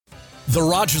The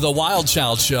Roger the Wild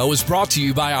Child Show is brought to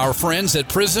you by our friends at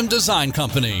Prism Design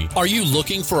Company. Are you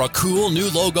looking for a cool new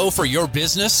logo for your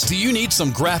business? Do you need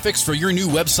some graphics for your new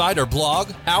website or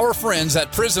blog? Our friends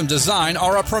at Prism Design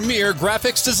are a premier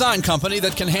graphics design company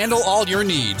that can handle all your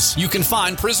needs. You can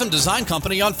find Prism Design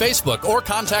Company on Facebook or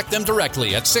contact them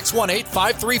directly at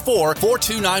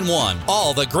 618-534-4291.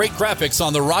 All the great graphics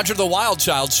on the Roger the Wild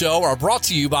Child Show are brought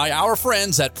to you by our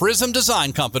friends at Prism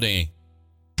Design Company.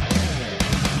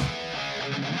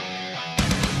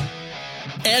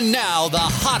 And now, the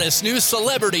hottest new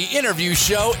celebrity interview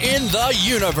show in the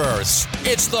universe.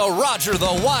 It's the Roger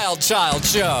the Wild Child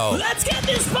Show. Let's get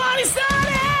this party started!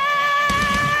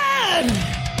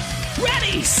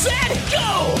 Ready, set,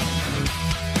 go!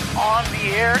 On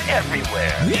the air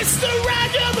everywhere. It's the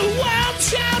Roger the Wild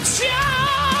Child Show!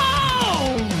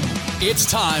 It's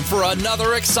time for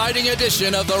another exciting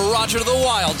edition of the Roger the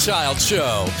Wild Child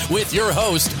Show with your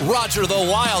host, Roger the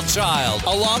Wild Child,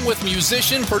 along with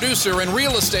musician, producer, and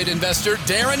real estate investor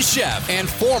Darren Sheff and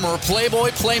former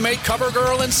Playboy Playmate cover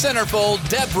girl and centerfold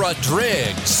Deborah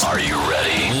Driggs. Are you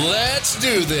ready? Let's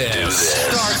do this.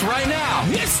 Starts right now.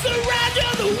 It's the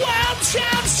Roger the Wild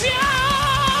Child Show!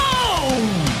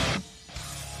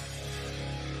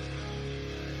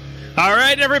 All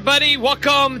right, everybody,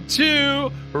 welcome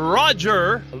to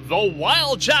Roger the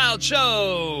Wild Child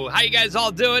Show. How you guys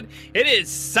all doing? It is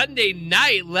Sunday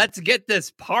night. Let's get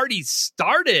this party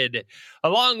started.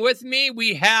 Along with me,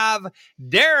 we have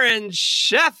Darren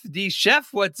Sheff. D. Sheff,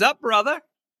 what's up, brother?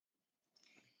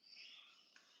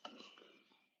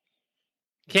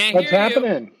 Can't What's hear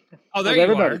happening? you. Oh, there How's you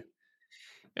everybody? are.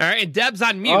 All right, and Deb's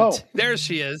on mute. Oh. There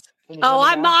she is. Oh,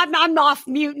 I'm off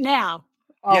mute now.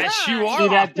 Oh, Yes, you are see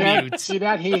that, off Dan? mute. See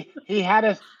that? He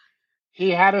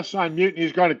had us on mute, and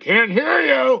he's going, "Can't hear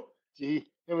you." See,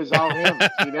 it was all him.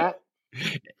 See that?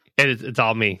 It's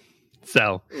all me.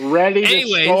 So, Ready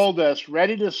Anyways. to scold us.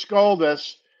 Ready to scold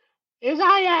us. Is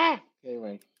I?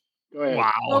 Anyway, go ahead.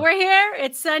 wow. Well, we're here.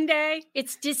 It's Sunday.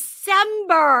 It's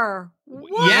December.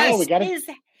 What Yes. Oh, we gotta- is-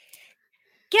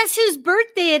 Guess whose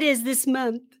birthday it is this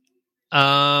month?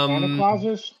 Santa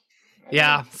Clauses.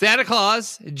 Yeah, Santa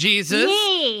Claus, Jesus,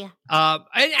 Me.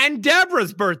 and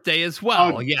Deborah's birthday as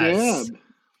well. Oh, yes. Deb.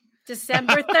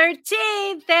 December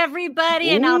 13th, everybody.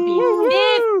 And I'll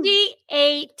Ooh. be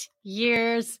 58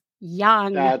 years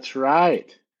young. That's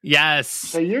right. Yes.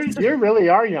 So you really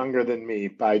are younger than me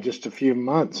by just a few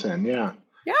months, and yeah.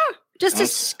 Yeah, just a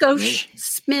That's skosh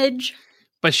smidge.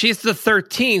 But she's the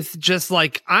 13th, just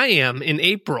like I am in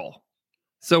April.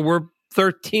 So we're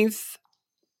 13th.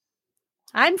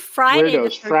 I'm Friday. the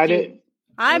Weirdos. 13th. Friday.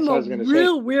 I'm That's what I a was gonna say.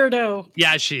 real weirdo.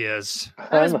 Yeah, she is.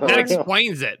 was That born-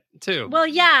 explains it, too. Well,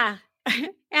 yeah.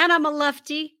 And I'm a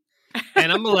lefty.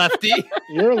 And I'm a lefty.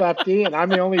 You're a lefty, and I'm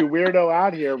the only weirdo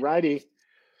out here, righty.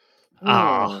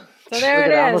 Aw. So there Look,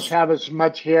 it I is. almost have as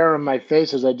much hair on my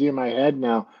face as I do my head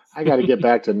now. I got to get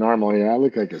back to normal here. I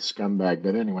look like a scumbag,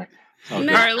 but anyway. Okay.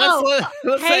 No. All right,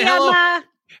 let's say Hey, hello. Emma.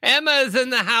 Emma is in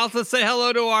the house. Let's say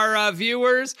hello to our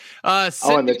viewers. in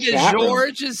Cindy the chat room.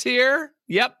 George is here.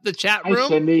 Yep, the chat Hi, room.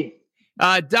 Cindy.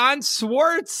 Don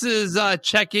Swartz is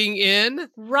checking in.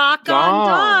 Rock Dawn.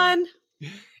 on, Dawn.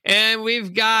 And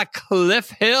we've got Cliff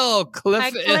Hill. Cliff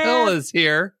Hi, Cliff. Hill is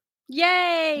here.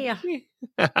 Yay.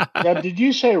 Deb, did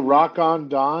you say rock on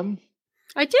Dawn?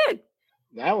 I did.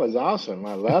 That was awesome.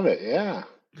 I love it. Yeah.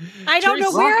 I don't know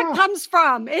Teresa. where Rock it on. comes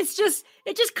from. It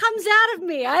just comes out of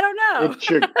me. I don't know.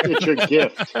 It's your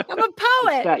gift. I'm a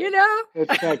poet, that- you know?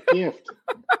 It's that gift.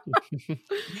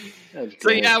 That's So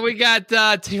great. yeah, we got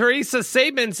Teresa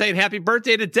Saban saying happy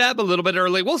birthday to Deb a little bit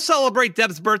early. We'll celebrate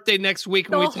Deb's birthday next week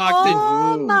when The we talk to.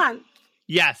 whole Ooh. month.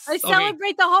 Yes. I Okay.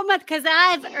 celebrate the whole month because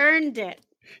I've earned it.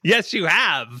 Yes, you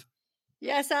have.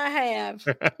 Yes, I have.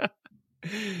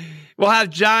 We'll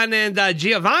have John and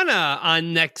Giovanna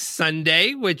on next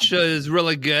Sunday, which is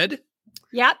really good.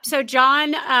 Yep. So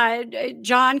John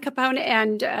Capone,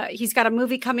 and he's got a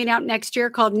movie coming out next year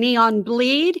called Neon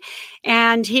Bleed,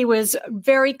 and he was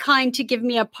very kind to give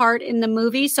me a part in the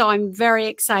movie. So I'm very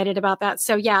excited about that.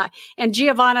 So yeah, and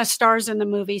Giovanna stars in the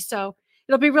movie, so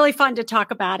it'll be really fun to talk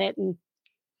about it and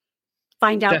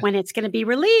find out when it's going to be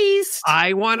released.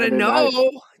 I want to Very know. nice.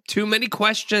 Too many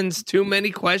questions. Too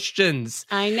many questions.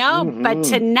 I know, but Mhm.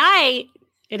 tonight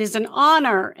it is an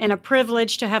honor and a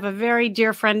privilege to have a very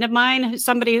dear friend of mine,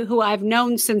 somebody who I've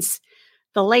known since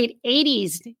the late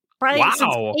 80s, probably Wow.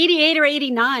 since 88 or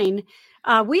 89.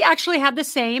 We actually had the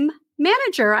same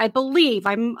manager, I believe.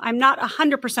 I'm not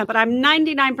 100%, but I'm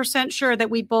 99% sure that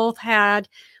we both had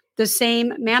the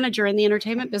same manager in the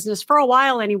entertainment business for a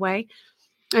while anyway.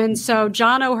 And so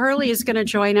John O'Hurley is going to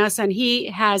join us, and he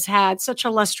has had such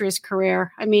an illustrious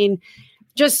career. I mean,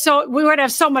 just so we would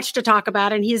have so much to talk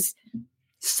about, and he's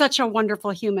such a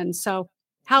wonderful human. So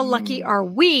how lucky are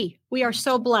we? We are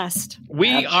so blessed.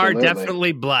 We are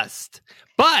definitely blessed.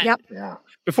 But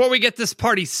before we get this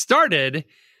party started,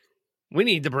 we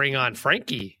need to bring on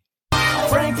Frankie.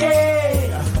 Frankie,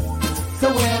 the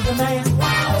weatherman.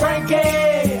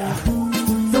 Frankie,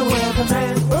 the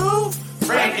weatherman. Who?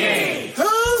 Frankie.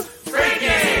 Who?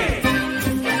 Frankie.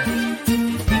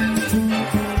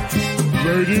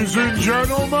 Ladies and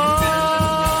gentlemen,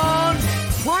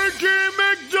 Frankie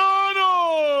McDonald.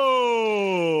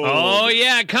 Oh,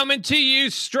 yeah. Coming to you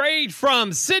straight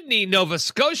from Sydney, Nova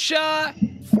Scotia.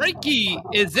 Frankie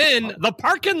is in the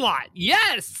parking lot.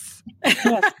 Yes.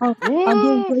 Yes, I'm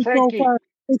doing great so far.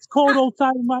 It's cold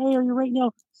outside in my area right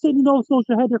now. Sydney, Nova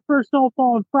Scotia had their first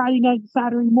snowfall on Friday night and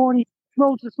Saturday morning.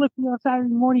 Roads are slippery on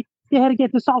Saturday morning. They had to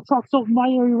get the salt trucks out in my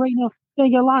area right now. They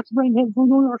get lots of rain heading from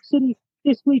New York City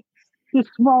this week. This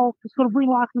tomorrow, it's going to bring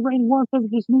lots of rain. One thing,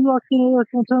 this New York City area is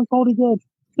going to turn cold again.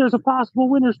 There's a possible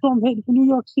winter storm heading for New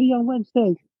York City on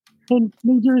Wednesday. In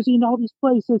New Jersey and all these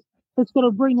places, it's going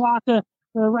to bring lots of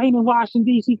rain in Washington,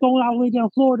 D.C., going all the way down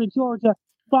Florida, Georgia,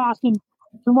 Boston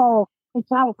tomorrow, and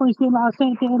California's getting a lot of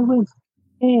Santa Ana winds.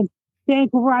 And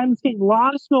Vancouver Island's getting a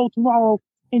lot of snow tomorrow.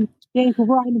 And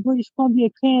Vancouver Island, British Columbia,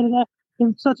 Canada,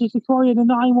 and such as Victoria,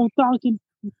 Nanaimo, Duncan,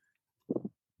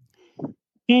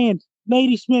 and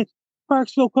Ladysmith,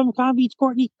 Parksville, Quebec Beach,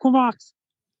 Courtney, Comox,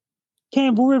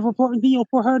 Campbell River, Port Neal,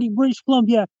 Port Hardy, British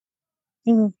Columbia,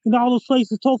 and all those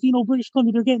places, Tofino, British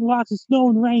Columbia, they're getting lots of snow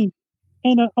and rain.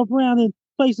 And up around in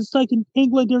places like in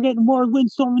England, they're getting more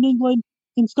windstorm in England,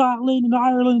 in Scotland, and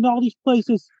Ireland, and all these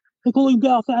places, including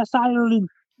Belfast, Ireland.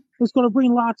 It's going to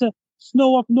bring lots of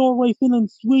snow up Norway,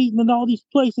 Finland, Sweden, and all these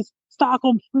places.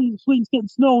 Stockholm, Sweden's getting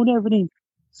snow and everything.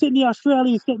 Sydney,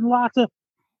 Australia is getting lots of.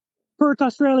 Perth,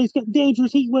 Australia is getting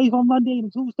dangerous heat wave on Monday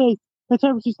and Tuesday. The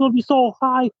temperature's going to be so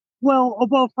high, well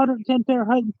above 110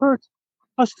 Fahrenheit in Perth,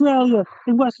 Australia,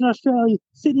 in Western Australia.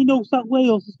 Sydney, New South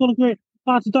Wales is going to get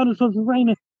lots of thunderstorms and rain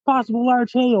and possible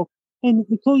large hail, and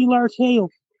including large hail.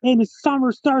 And the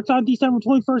summer starts on December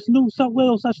 21st in New South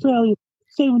Wales, Australia.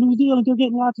 Same with New Zealand, they're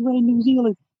getting lots of rain in New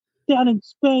Zealand. Down in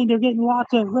Spain, they're getting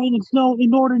lots of rain and snow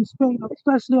in northern Spain,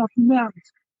 especially up the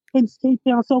mountains. And Cape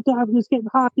Town, South Africa is getting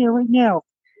hot there right now.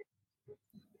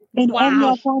 And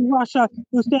Amiens in Russia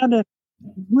was down to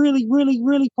really, really,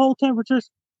 really cold temperatures.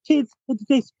 Kids,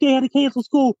 they had to cancel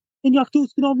school in Yakutsk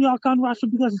and Omiak in Russia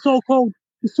because it's so cold.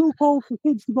 It's too cold for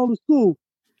kids to go to school.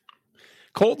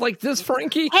 Cold like this,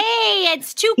 Frankie? Hey,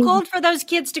 it's too cold for those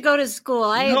kids to go to school.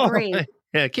 I agree.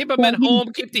 Yeah, keep them at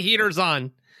home. Keep the heaters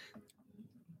on.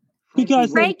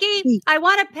 Because Frankie, I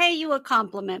want to pay you a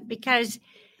compliment because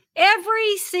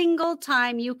every single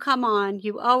time you come on,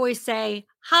 you always say,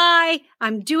 "Hi,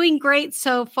 I'm doing great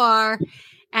so far."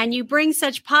 And you bring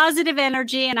such positive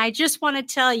energy. And I just want to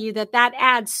tell you that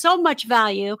adds so much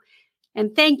value.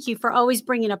 And thank you for always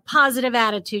bringing a positive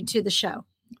attitude to the show.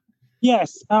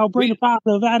 Yes, I'll bring a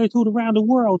positive attitude around the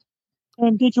world.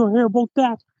 And did you hear about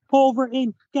that? Over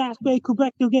in Gaspé,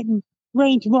 Quebec, they're getting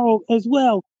rain tomorrow as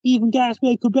well. Even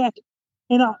Gaspé, Quebec,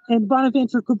 and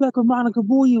Bonaventure, Quebec, where Monica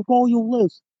Beaulieu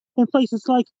lives. And places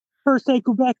like Hersey,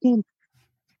 Quebec, and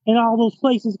all those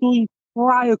places, going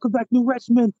Mariah, Quebec, New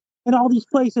Richmond, and all these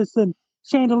places, and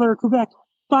Chandeleur, Quebec.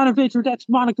 Bonaventure, that's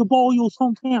Monica Beaulieu's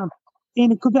hometown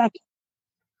in Quebec.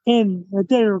 And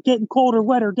they're getting colder,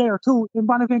 wetter there too in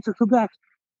Bonaventure, Quebec,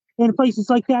 and places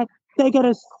like that. They get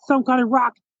some kind of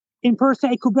rock in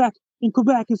Percé, Quebec, in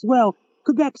Quebec as well.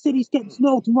 Quebec City's getting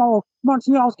snow tomorrow.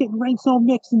 Montreal's getting rain, snow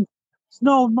mix, and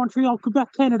snow in Montreal, Quebec,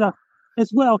 Canada as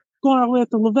well. Going all the way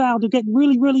up to Laval, they're getting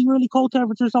really, really, really cold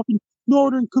temperatures up in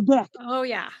northern Quebec. Oh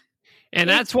yeah. And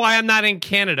that's why I'm not in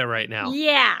Canada right now.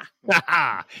 Yeah.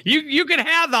 You can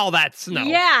have all that snow.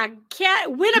 Yeah.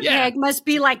 Winnipeg must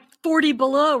be like 40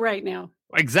 below right now.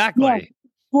 Exactly. Yeah,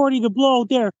 40 below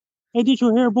there. And did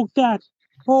you hear about that?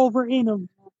 Over in them.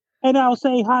 And I'll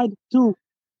say hi to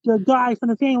the guy from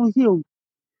the Family Feud.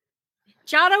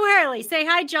 John O'Hurley. Say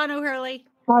hi, John O'Hurley.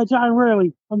 Hi, John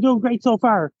O'Hurley. I'm doing great so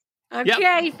far.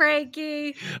 Okay,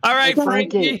 Frankie. All right,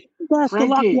 Frankie. Best of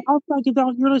luck. I'm Frankie.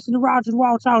 You're listening to Roger the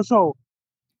Wild Child Show.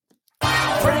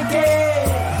 Frankie,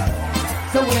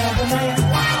 the weatherman.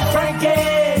 Frankie,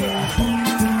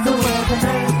 the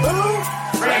weatherman.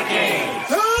 Who?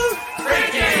 Frankie. Who?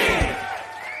 Frankie.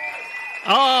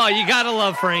 Oh, you gotta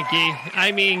love Frankie.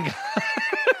 I mean,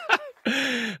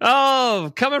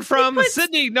 coming from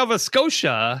Sydney, Nova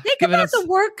Scotia. Think about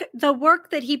the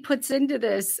work that he puts into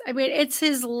this. I mean, it's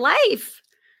his life.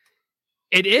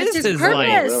 It is It's his his purpose.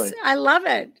 life. Really? I love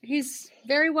it. He's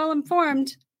very well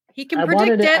informed. He can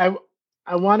predict it.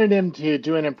 I wanted him to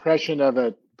do an impression of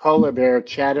a polar bear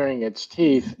chattering its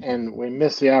teeth, and we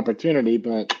missed the opportunity,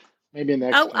 but maybe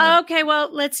next time. Oh, okay. Well,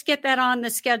 let's get that on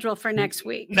the schedule for next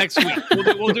week. Next week,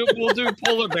 we'll do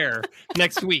polar bear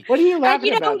next week. What are you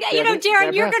laughing about? Darren,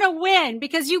 Deborah? you're going to win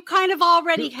because you kind of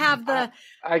already have the.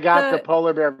 I got the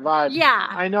polar bear vibe. Yeah.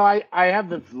 I know I have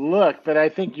the look, but I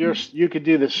think you could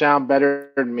do the sound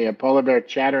better than me, a polar bear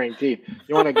chattering teeth.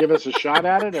 You want to give us a shot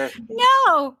at it, or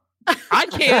No. I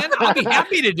can. I'll be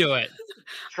happy to do it.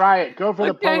 try it? Go for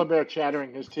the Okay. polar bear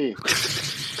chattering his teeth.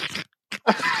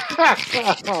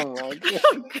 Oh my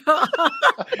god.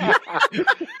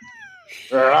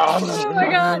 Oh my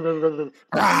God.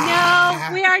 No,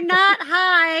 we are not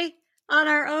high on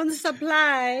our own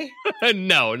supply.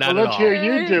 No, not Well, at let's all. hear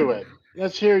you do it.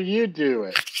 Let's hear you do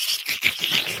it.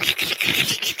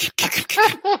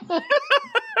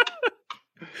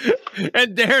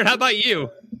 And Darren, how about you?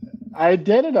 I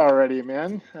did it already,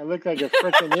 man. I look like a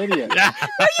freaking idiot. No,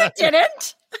 you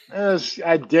didn't.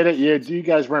 I did it. You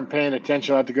guys weren't paying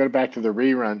attention. I'll have to go back to the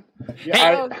rerun.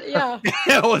 Oh, yeah.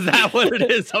 Was that what it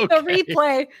is? Okay. The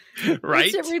replay.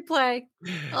 Right? It's a replay.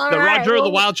 All The right, Roger the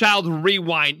well, Wild Child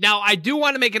rewind. Now, I do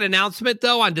want to make an announcement,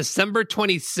 though. On December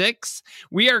 26th,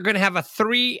 we are going to have a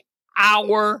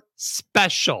 3-hour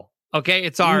special. Okay?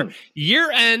 It's our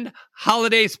year-end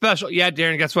holiday special. Yeah,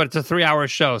 Darren, guess what? It's a 3-hour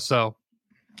show, so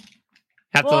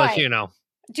have to let Boy. you know.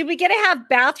 Do we get to have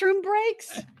bathroom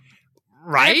breaks?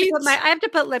 Right? I have to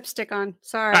put lipstick on.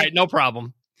 Sorry. All right, no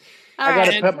problem. All I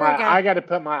right, got to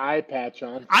put my eye patch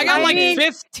on. I got I like mean,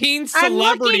 15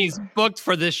 celebrities booked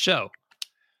for this show.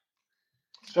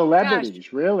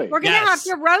 Celebrities, really? We're gonna Yes. have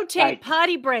to rotate Like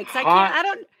potty breaks. I hot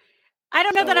can't. I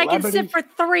don't know that I can sit celebrities?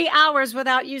 for 3 hours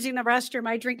without using the restroom.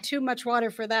 I drink too much water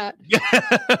for that.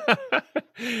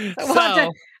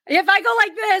 So, If I go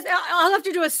like this, I'll have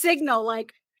to do a signal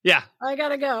like yeah. I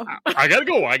gotta go. I gotta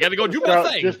go. I gotta go do my So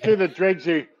thing. just do the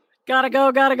Drigsy. Gotta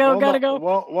go. Gotta go. Gotta go.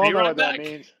 We'll Be know right what back. that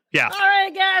means. Yeah. All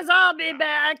right, guys. I'll be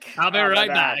back. I'll be right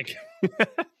back.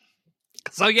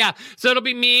 So it'll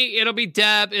be me, it'll be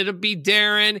Deb, it'll be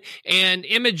Darren, and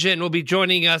Imogen will be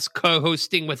joining us,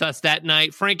 co-hosting with us that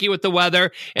night. Frankie with the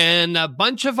weather, and a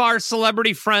bunch of our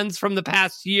celebrity friends from the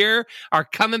past year are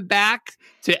coming back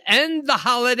to end the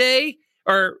holiday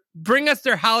or bring us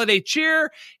their holiday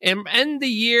cheer and end the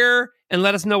year and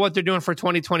let us know what they're doing for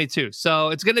 2022. So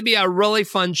it's going to be a really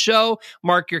fun show.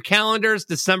 Mark your calendars,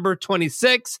 December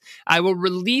 26th. I will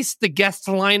release the guest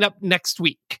lineup next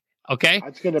week. Okay?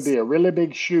 That's going to be a really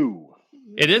big shoe.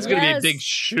 It is going to be a Yes. big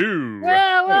shoe.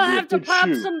 Well, we'll That'd be a have to big pop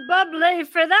shoe. some bubbly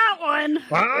for that one.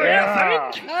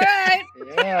 Yeah. All right.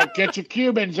 Yeah, get your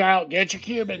Cubans out. Get your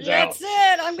Cubans out. That's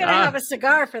it. I'm going to have a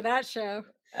cigar for that show.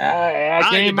 I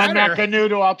you gave my better.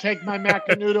 Macanudo. I'll take my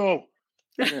Macanudo.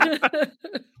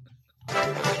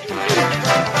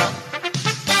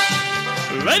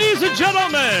 Ladies and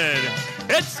gentlemen,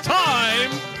 it's time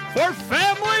for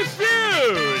Family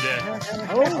Feud.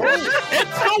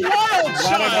 It's the Wild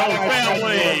Child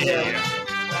family.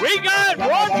 We got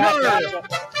Roger,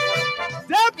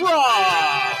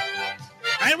 Deborah,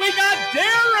 and we got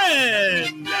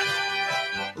Darren.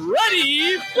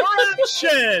 Ready for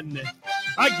action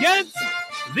against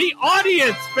the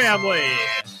audience family.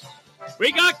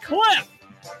 We got Cliff,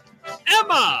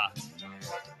 Emma,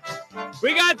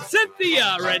 we got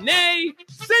Cynthia, Renee,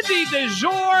 Cindy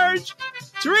DeGeorge,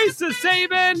 Teresa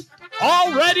Sabin,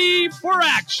 all ready for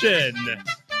action.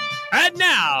 And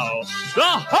now, the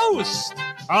host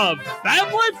of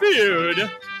Family Feud,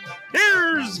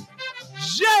 here's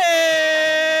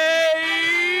Jay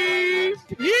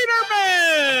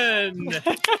Peterman.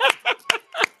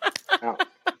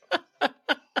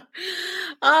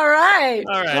 All right.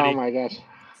 All Oh righty. my gosh.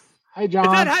 Hi,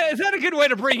 John. Is that a good way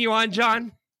to bring you on,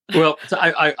 John? Well,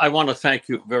 I want to thank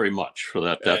you very much for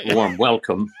that warm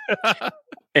welcome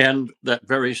and that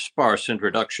very sparse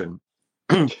introduction.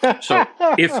 So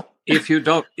if you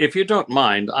don't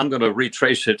mind, I'm going to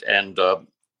retrace it and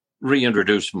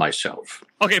reintroduce myself.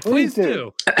 Okay, please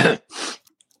do.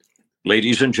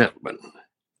 Ladies and gentlemen,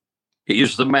 he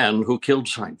is the man who killed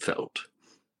Seinfeld.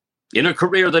 In a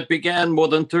career that began more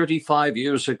than 35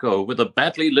 years ago with a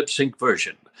badly lip-synced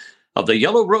version of The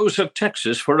Yellow Rose of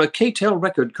Texas for a K-Tel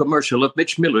record commercial of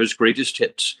Mitch Miller's greatest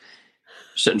hits.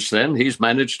 Since then, he's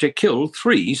managed to kill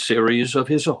 3 series of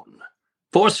his own,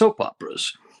 4 soap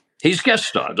operas. He's guest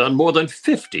starred on more than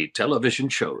 50 television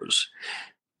shows.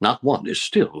 Not one is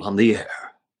still on the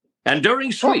air. And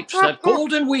during Sweeps, that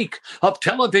golden week of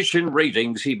television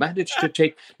ratings, he managed to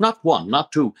take not one,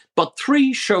 not two, but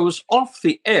 3 shows off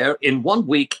the air in 1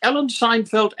 week. Ellen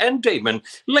Seinfeld and Damon,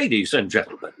 ladies and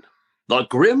gentlemen, the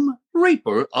Grim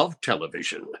Reaper of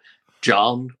television,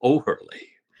 John O'Hurley.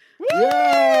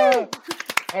 Yeah.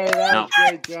 Hey, that's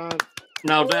great, John.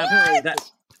 Now,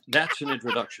 that's an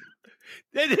introduction.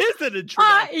 It is an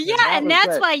introduction. Yeah, and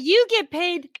that's why you get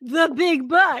paid the big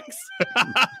bucks.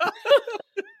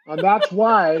 And that's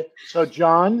why. So,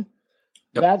 John,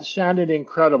 Yep. that sounded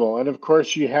incredible. And of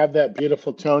course, you have that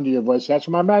beautiful tone to your voice. That's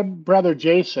why my brother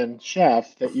Jason,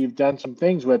 chef, that you've done some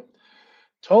things with,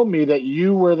 told me that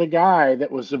you were the guy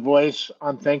that was the voice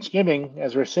on Thanksgiving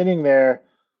as we're sitting there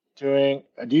doing.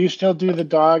 Do you still do the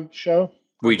dog show?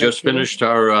 We just finished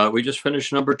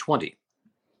number 20.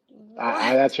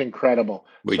 That's incredible.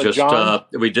 We So, just John,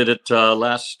 we did it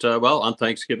on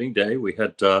Thanksgiving Day. We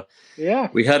had our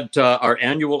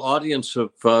annual audience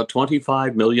of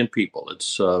 25 million people.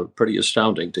 It's pretty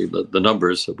astounding, the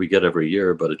numbers that we get every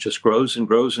year, but it just grows and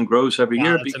grows and grows every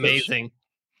year. That's amazing.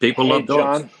 People love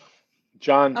dogs.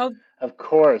 John, of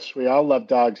course, we all love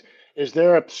dogs. Is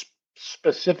there a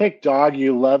specific dog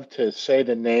you love to say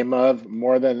the name of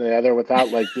more than the other without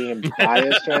like being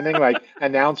biased or anything, like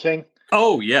announcing?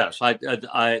 Oh yes,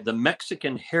 the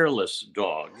Mexican hairless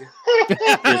dog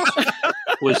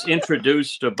was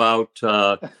introduced about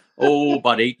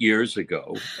 8 years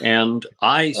ago, and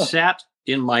I sat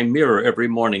in my mirror every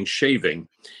morning shaving,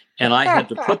 and I had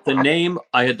to put the name.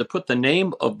 I had to put the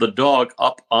name of the dog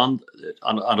up on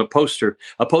a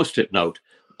post-it note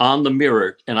on the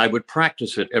mirror, and I would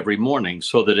practice it every morning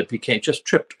so that it just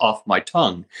tripped off my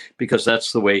tongue, because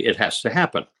that's the way it has to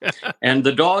happen. And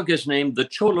the dog is named the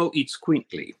Cholo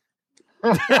Itzcuintli.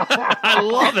 I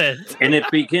love it. And it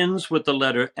begins with the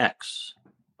letter X.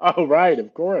 Oh, right,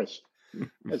 of course.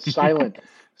 It's silent.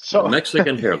 So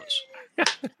Mexican hairless.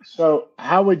 So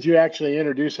how would you actually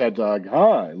introduce that dog?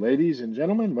 Hi, ladies and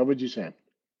gentlemen. What would you say?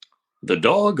 The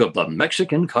dog of the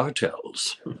Mexican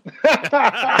cartels.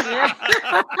 That's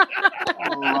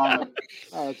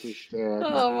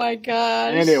hysterical. Oh my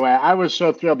gosh. Anyway, I was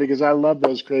so thrilled because I love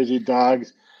those crazy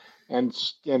dogs. And,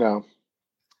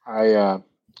 I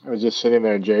was just sitting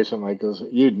there, and Jason goes,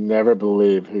 you'd never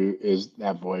believe who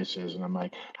that voice is. And I'm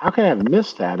like, how can I have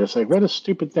missed that? It's like, what a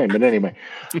stupid thing. But anyway,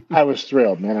 I was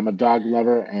thrilled, man. I'm a dog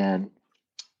lover, and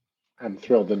I'm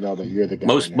thrilled to know that you're the guy.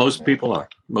 Most people are.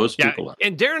 People are.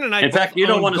 And Darren and I. In fact, you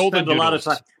don't want to golden spend a lot of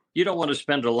doodles. time. You don't want to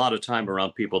spend a lot of time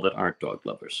around people that aren't dog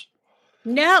lovers.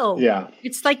 No. Yeah.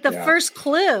 It's like the first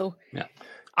clue. Yeah.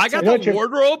 I got the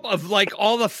wardrobe of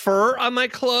all the fur on my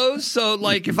clothes. So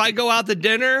if I go out to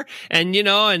dinner and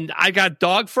and I got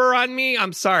dog fur on me,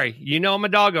 I'm sorry. I'm a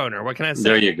dog owner. What can I say?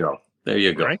 There you go.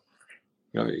 Right?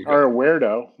 Or a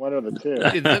weirdo. One of the two.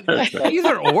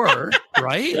 Either or,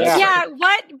 right? Yeah.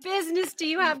 What business do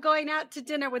you have going out to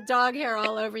dinner with dog hair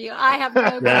all over you? I have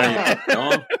no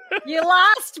clue. You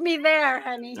lost me there,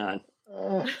 honey. That's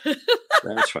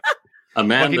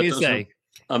right.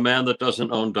 A man that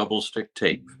doesn't own double stick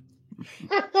tape.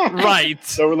 Right.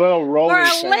 The little roller. Or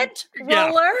a lint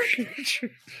roller.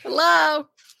 Hello.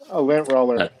 A lint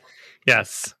roller.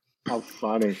 Yes. How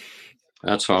funny.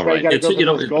 That's all right. It's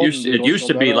it used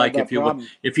to be like if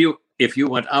you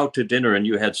went out to dinner and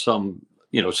you had some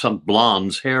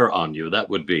blonde's hair on you, that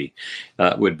would be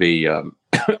a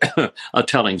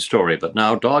telling story. But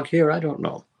now dog hair, I don't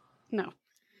know. No,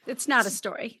 it's not a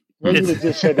story. Maybe to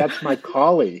just say that's my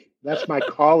collie. That's my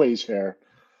collie's hair.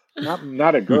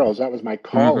 Not a girl's. That was my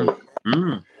collie.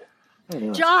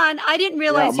 Mm-hmm. John, I didn't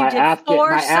realize you did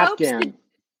 4 soaps.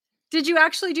 Did you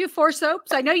actually do 4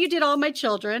 soaps? I know you did All My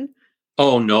Children.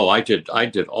 Oh no, I did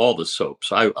all the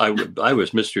soaps. I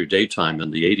was Mr. Daytime in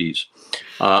the 80s.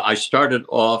 I started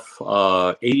off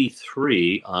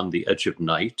 83 on The Edge of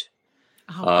Night.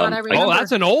 Oh, God, I remember. Oh,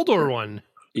 that's an older one.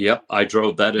 Yep, I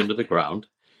drove that into the ground.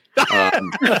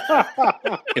 And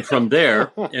from there,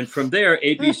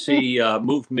 ABC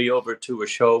moved me over to a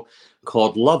show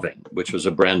called Loving, which was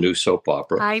a brand new soap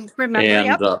opera. I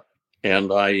remember. And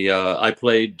I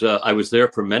played. I was there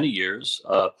for many years,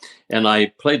 and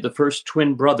I played the first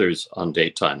twin brothers on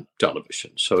daytime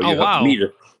television. So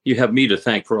you have me to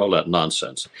thank for all that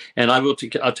nonsense. And I'll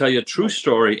tell you a true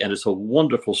story, and it's a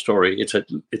wonderful story.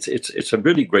 It's a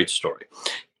really great story.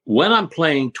 When I'm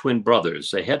playing twin brothers,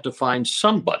 they had to find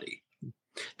somebody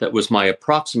that was my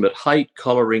approximate height,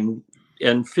 coloring,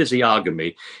 and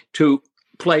physiognomy to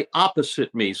play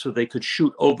opposite me, so they could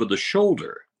shoot over the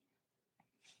shoulder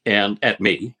and at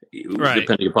me,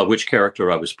 depending upon which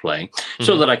character I was playing,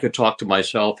 so that I could talk to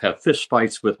myself, have fist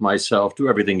fights with myself, do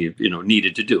everything you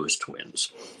needed to do as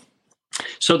twins.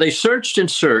 So they searched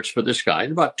and searched for this guy.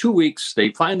 In about 2 weeks, they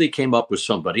finally came up with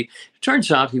somebody. It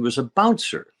turns out he was a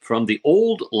bouncer from the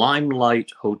old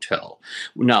Limelight Hotel.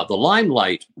 Now, the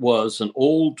Limelight was an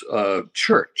old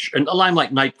church, and a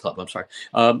Limelight nightclub, I'm sorry.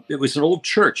 It was an old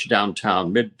church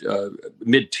downtown,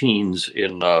 mid-teens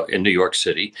in New York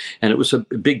City, and it was a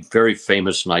big, very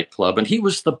famous nightclub, and he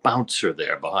was the bouncer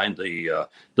there behind the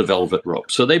velvet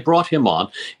rope. So they brought him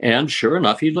on, and sure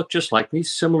enough, he looked just like me,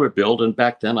 similar build, and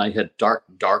back then I had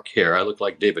dark hair. I looked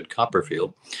like David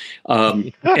Copperfield. So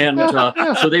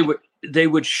they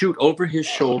would shoot over his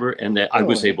shoulder, and I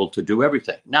was able to do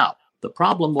everything. Now, the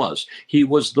problem was he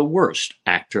was the worst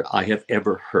actor I have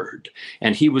ever heard.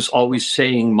 And he was always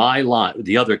saying my line,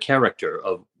 the other character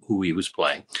of who he was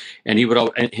playing. And he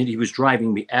was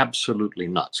driving me absolutely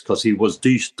nuts because he was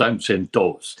these times and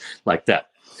those like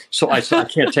that. So I said, I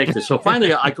can't take this. So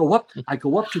finally I go up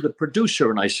to the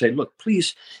producer and I say, look,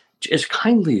 please, as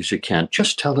kindly as you can,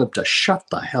 just tell him to shut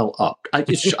the hell up.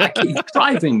 He's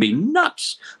driving me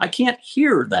nuts. I can't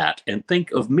hear that and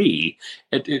think of me.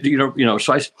 So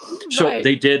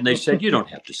they did, and they said, you don't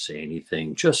have to say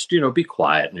anything. Just be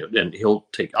quiet, and he'll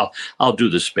take. I'll do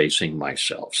the spacing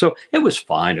myself. So it was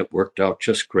fine. It worked out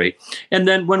just great. And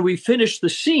then when we finished the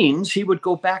scenes, he would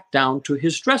go back down to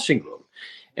his dressing room.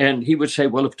 And he would say,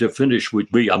 well, if they're finished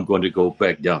with me, I'm going to go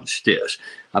back downstairs.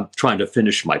 I'm trying to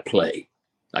finish my play.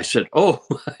 I said,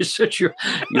 you're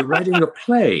writing a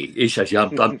play. He says, yeah,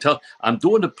 I'm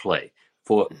doing a play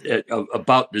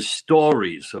about the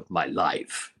stories of my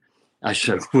life. I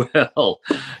said, well,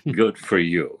 good for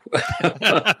you.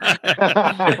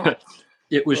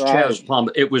 It was Chaz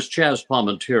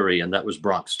Palminteri, and that was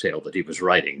Bronx Tale that he was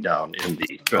writing down in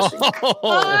the dressing room.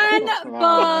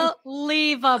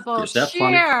 Unbelievable. Is that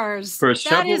Cheers.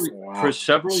 Funny? For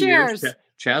several years,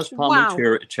 Chaz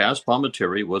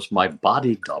Palminteri was my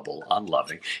body double on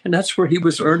Loving, and that's where he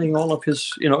was earning all of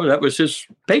his. That was his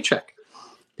paycheck.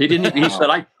 He didn't. He said,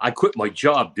 "I quit my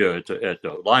job there at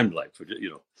the Limelight for."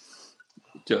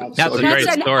 That's a great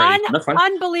story.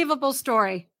 Unbelievable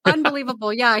story.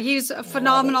 Unbelievable. Yeah, he's a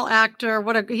phenomenal actor.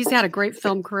 He's had a great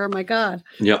film career. My God.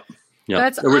 Yeah.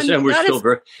 Yeah,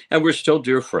 we're still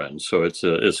dear friends. So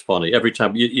it's funny every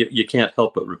time you can't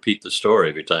help but repeat the story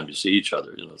every time you see each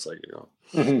other. It's like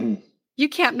you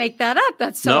can't make that up.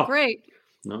 That's so great.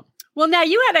 No. Well, now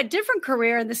you had a different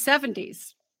career in the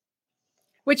 70s,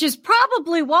 which is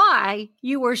probably why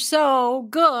you were so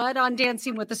good on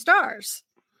Dancing with the Stars.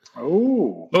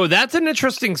 Oh, that's an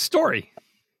interesting story.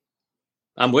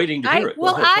 I'm waiting to hear it.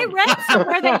 Well, I read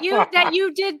somewhere that you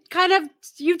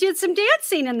did some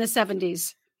dancing in the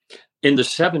 70s. In the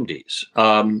 70s,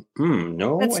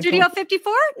 no. That's Studio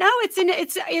 54. No, it's in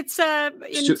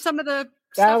some of the.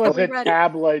 That was a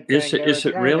tabloid thing. Is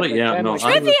it really? Yeah, no.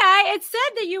 Trivia. It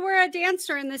said that you were a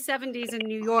dancer in the 70s in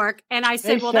New York, and I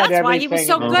said, well, that's why he was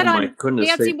so good on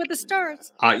Dancing with the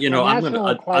Stars. I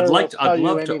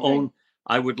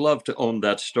would love to own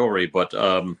that story, but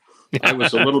I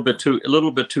was a little bit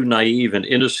too naive and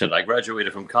innocent. I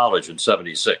graduated from college in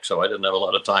 '76, so I didn't have a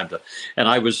lot of time to. And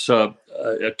I was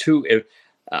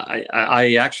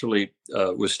I actually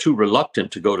was too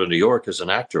reluctant to go to New York as an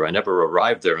actor. I never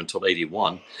arrived there until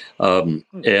 '81,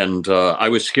 and I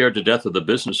was scared to death of the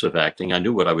business of acting. I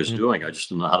knew what I was doing. I just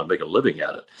didn't know how to make a living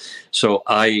at it. So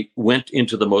I went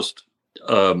into the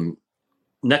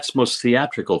next most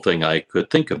theatrical thing I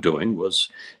could think of doing was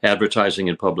advertising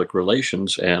and public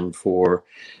relations. And for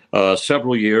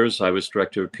several years, I was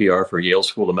director of PR for Yale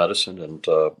School of Medicine and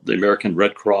the American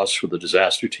Red Cross for the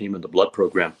disaster team and the blood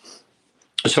program.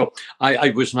 So I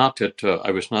was not at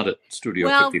Studio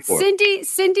 54.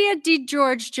 Cynthia D.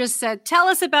 George just said, "Tell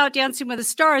us about Dancing with the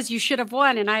Stars. You should have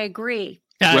won," and I agree.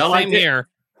 Same here.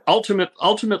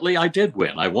 Ultimately, I did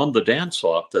win. I won the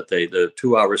dance-off the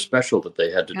 2-hour special that they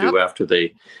had to do after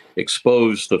they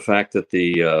exposed the fact that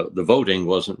the voting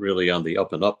wasn't really on the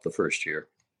up and up the first year,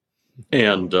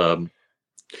 and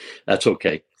that's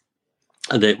okay.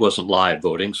 And it wasn't live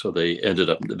voting, so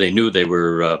they knew they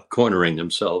were cornering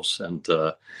themselves and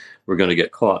were going to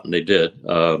get caught, and they did.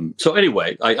 So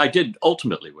anyway, I did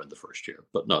ultimately win the first year,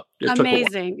 but not.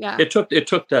 Amazing, yeah. It took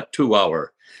that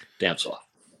 2-hour dance-off.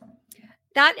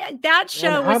 That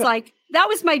show was that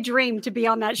was my dream to be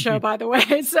on that show, by the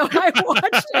way. So I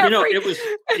watched it was,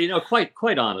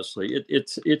 quite honestly,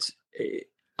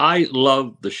 I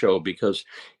love the show because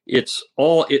it's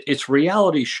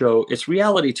reality show. It's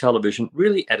reality television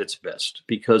really at its best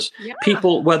because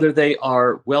people, whether they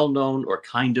are well-known or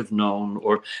kind of known,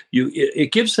 or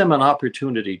it gives them an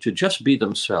opportunity to just be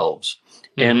themselves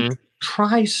and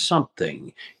try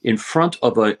something in front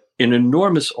of an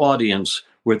enormous audience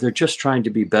where they're just trying to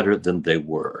be better than they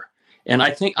were. And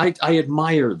I think I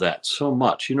admire that so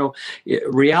much. You know,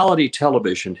 reality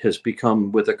television has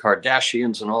become, with the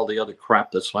Kardashians and all the other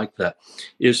crap that's like that,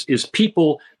 is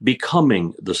people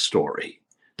becoming the story.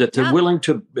 That they're willing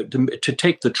to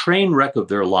take the train wreck of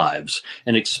their lives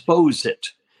and expose it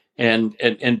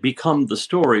and become the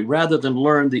story, rather than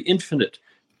learn the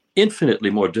infinitely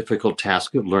more difficult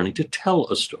task of learning to tell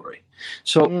a story.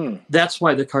 So that's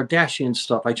why the Kardashian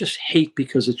stuff I just hate,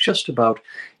 because it's just about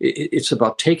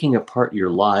taking apart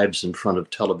your lives in front of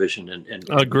television and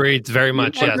agreed very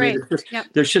much. Yeah.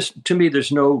 There's just, to me,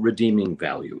 there's no redeeming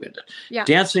value in it. Yeah.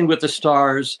 Dancing with the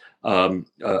Stars,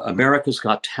 America's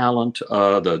Got Talent,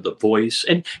 the Voice,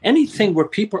 and anything where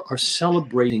people are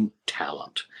celebrating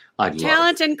talent.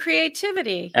 Talent and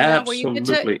creativity.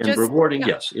 Absolutely. And rewarding.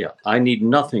 Yes. Yeah. I need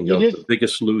nothing of The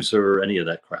Biggest Loser or any of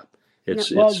that crap.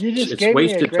 It's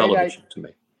wasted television to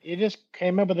me. You just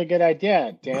came up with a good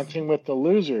idea. Dancing with the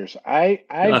Losers. I've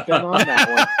been on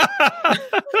that one.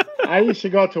 I used to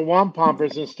go to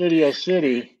Wompompers in Studio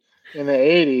City in the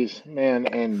 80s, man,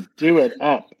 and do it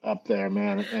up there,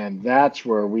 man. And that's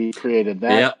where we created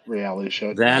that reality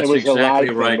show. That's exactly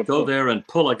right. Go there and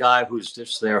pull a guy who's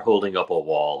just there holding up a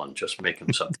wall and just make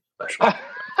him something special.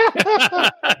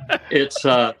 It's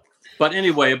but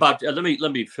anyway, about let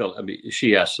me Phil.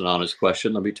 She asked an honest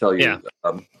question. Let me tell you,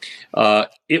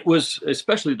 it was,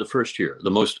 especially the first year,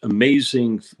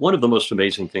 one of the most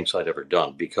amazing things I'd ever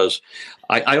done, because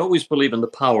I always believe in the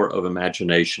power of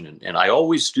imagination, and I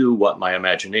always do what my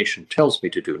imagination tells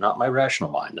me to do, not my rational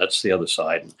mind. That's the other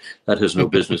side, and that has no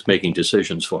business making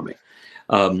decisions for me.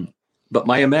 But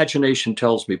my imagination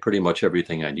tells me pretty much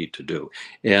everything I need to do.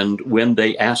 And when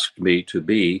they asked me to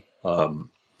be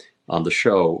on the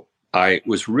show, I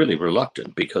was really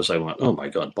reluctant, because I went, oh my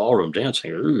God, ballroom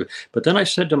dancing. But then I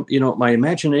said to them, my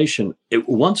imagination,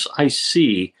 once I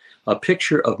see a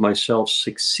picture of myself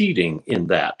succeeding in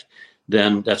that,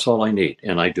 then that's all I need,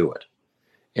 and I do it.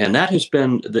 And that has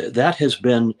been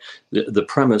the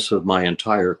premise of my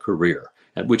entire career,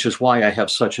 and which is why I have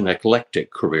such an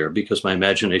eclectic career, because my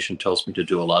imagination tells me to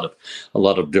do a lot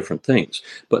of different things.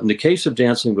 But in the case of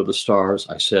Dancing with the Stars,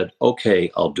 I said, okay,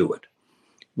 I'll do it.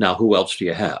 Now, who else do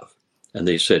you have? And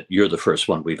they said, you're the first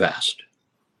one we've asked.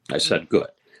 I said, good.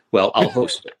 Well, I'll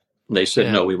host it. And they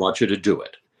said, no, we want you to do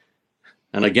it.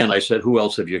 And again, I said, who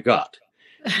else have you got?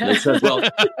 And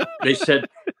they said,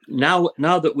 now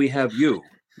that we have you,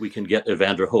 we can get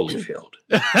Evander Holyfield.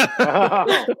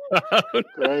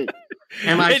 Great.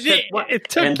 And I said, it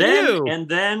took you. And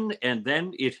then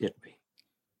it hit me.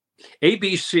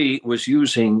 ABC was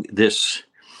using this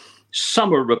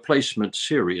summer replacement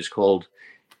series called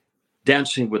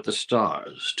Dancing with the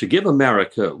Stars to give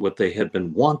America what they had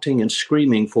been wanting and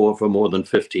screaming for more than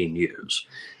 15 years,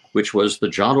 which was the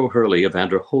John O'Hurley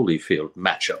Evander Holyfield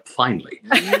matchup, finally,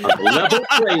 on the level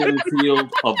playing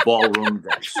field of ballroom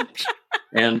dancing.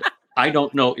 And I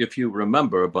don't know if you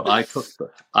remember, but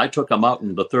I took him out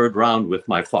in the third round with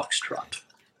my foxtrot.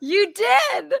 You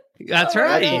did. That's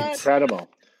right. That's incredible.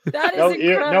 That is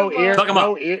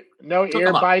incredible. No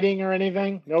ear biting or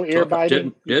anything. No ear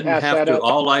biting. Didn't have to.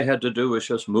 All I had to do was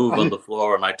just move on the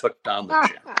floor, and I took down the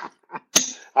chin.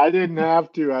 I didn't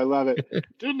have to. I love it.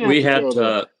 We had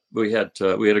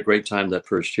a great time that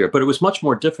first year, but it was much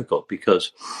more difficult,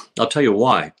 because I'll tell you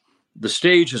why. The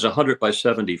stage is 100 by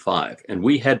 75, and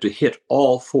we had to hit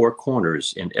all four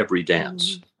corners in every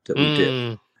dance that we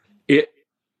did.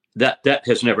 That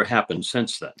has never happened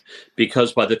since then,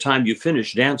 because by the time you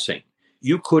finished dancing,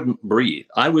 you couldn't breathe.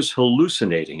 I was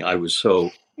hallucinating. I was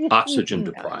so oxygen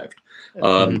deprived.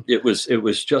 It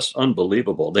was just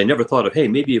unbelievable. They never thought of, hey,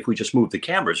 maybe if we just move the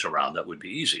cameras around, that would be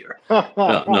easier.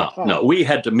 No. We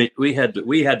had to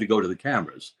go to the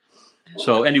cameras.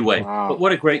 So anyway, but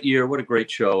what a great year, what a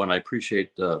great show, and I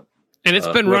appreciate. And it's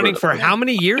been running for how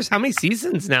many years? How many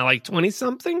seasons now? Like 20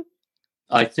 something.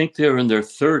 I think they're in their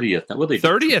 30th now.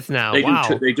 30th now.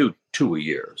 They do two a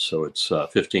year, so it's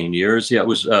 15 years. Yeah, it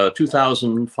was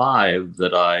 2005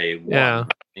 that I won. I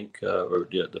think,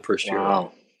 the first year.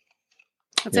 Wow,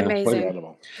 that's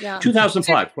amazing.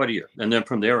 2005, quite a year, and then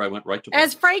from there I went right to.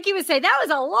 As Frankie would say, that was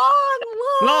a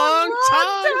long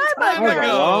time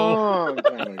ago.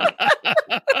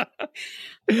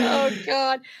 Oh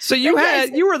God! So you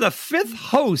were the fifth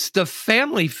host of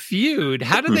Family Feud.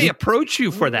 How did they approach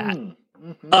you for that?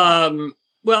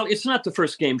 Well, it's not the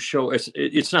first game show.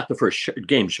 It's not the first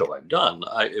game show I've done.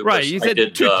 You said to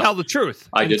tell the truth.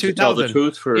 I did To Tell the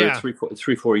Truth for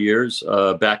 3-4 years,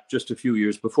 back just a few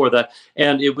years before that.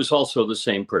 And it was also the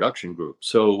same production group.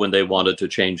 So when they wanted to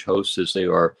change hosts, as they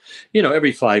are,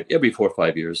 every 4 or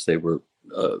 5 years, they were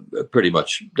pretty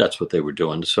much that's what they were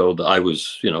doing. So I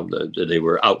was, they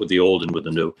were out with the old and with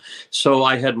the new. So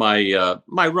I had my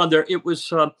my run there. It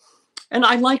was, and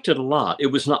I liked it a lot. It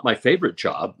was not my favorite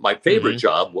job. My favorite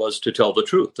job was To Tell the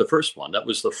Truth, the first one. That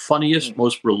was the funniest,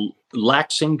 most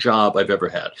relaxing job I've ever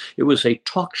had. It was a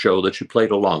talk show that you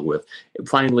played along with,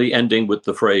 finally ending with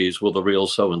the phrase, "Will the real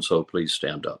so-and-so please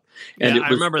stand up?" And it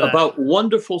was about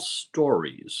wonderful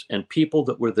stories and people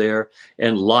that were there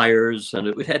and liars. And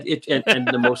it had and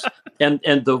the most and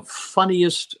the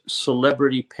funniest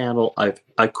celebrity panel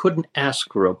I couldn't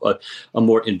ask for a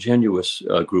more ingenuous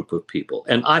group of people.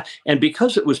 And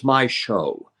because it was my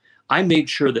show, I made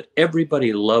sure that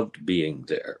everybody loved being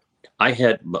there. I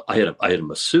had a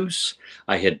masseuse,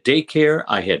 I had daycare,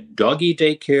 I had doggy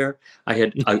daycare, I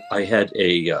had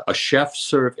a chef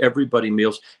serve everybody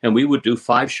meals, and we would do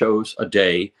 5 shows a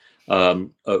day,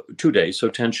 2 days, so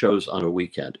 10 shows on a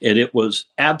weekend. And it was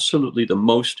absolutely the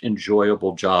most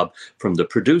enjoyable job from the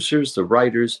producers, the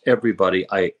writers, everybody.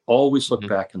 I always look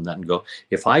back on that and go,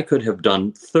 if I could have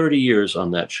done 30 years on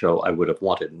that show, I would have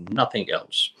wanted nothing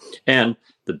else. And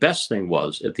the best thing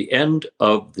was at the end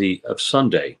of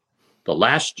Sunday, the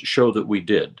last show that we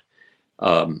did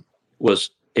was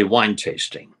a wine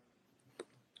tasting,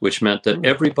 which meant that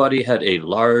everybody had a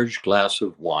large glass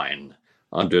of wine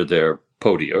under their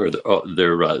podium or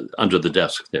under the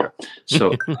desk there.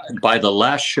 So by the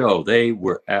last show, they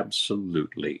were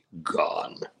absolutely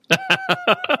gone. And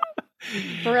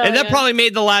that probably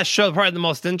made the last show probably the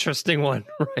most interesting one,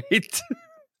 right?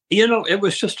 It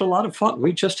was just a lot of fun.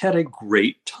 We just had a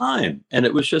great time. And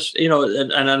it was just,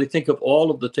 and I think of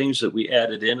all of the things that we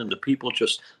added in, and the people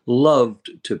just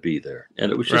loved to be there.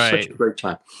 And it was just such a great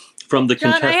time. From the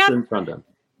contestants on down.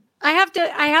 I have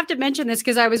to mention this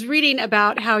because I was reading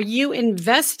about how you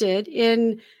invested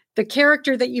in the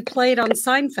character that you played on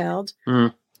Seinfeld.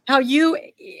 How you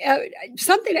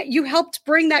something that you helped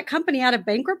bring that company out of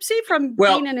bankruptcy from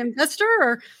being an investor,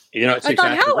 or it's I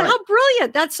thought how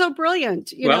brilliant! That's so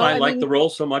brilliant. I liked the role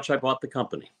so much I bought the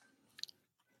company.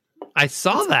 I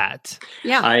saw that.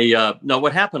 Yeah. No,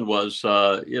 what happened was,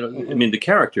 the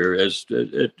character as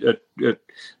the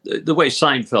way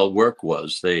Seinfeld worked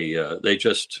was they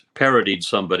just parodied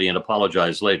somebody and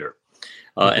apologized later.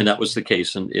 And that was the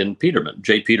case in Peterman.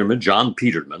 John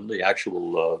Peterman, the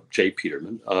actual Jay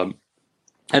Peterman,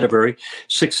 had a very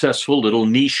successful little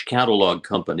niche catalog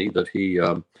company that he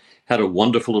had a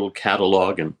wonderful little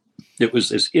catalog, and it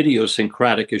was as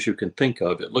idiosyncratic as you can think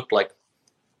of. It looked like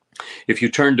if you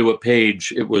turned to a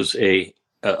page, it was a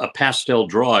pastel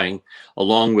drawing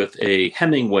along with a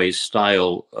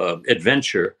Hemingway-style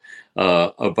adventure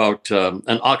about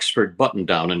an Oxford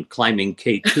button-down and climbing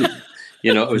K2.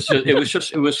 It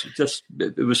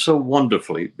was so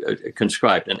wonderfully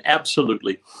conscribed and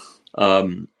absolutely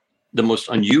the most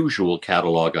unusual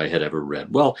catalog I had ever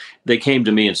read. Well, they came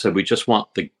to me and said, we just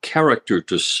want the character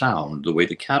to sound the way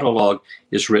the catalog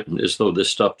is written, as though this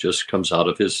stuff just comes out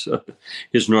of his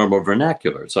normal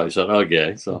vernacular. So I said,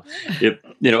 okay. So it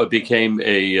became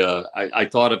I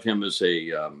thought of him as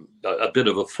a bit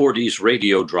of a 40s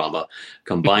radio drama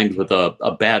combined with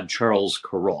a bad Charles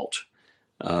Kuralt.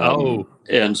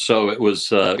 And so it was,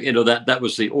 that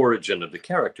was the origin of the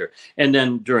character. And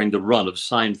then during the run of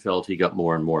Seinfeld, he got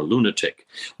more and more lunatic.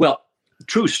 Well,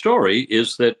 true story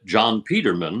is that John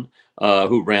Peterman,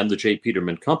 who ran the Jay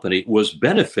Peterman Company, was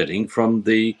benefiting from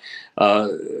the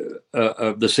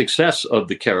success of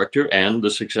the character and the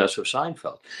success of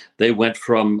Seinfeld. They went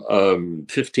from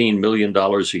 $15 million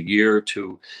a year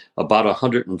to about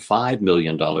 $105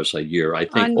 million a year, I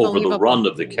think, over the run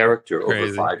of the character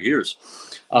over 5 years.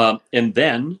 And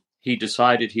then he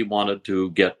decided he wanted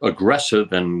to get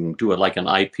aggressive and do it like an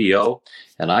IPO.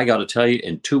 And I got to tell you,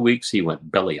 in 2 weeks, he went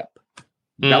belly up.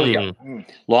 Belly up.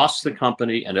 Lost the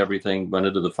company and everything, went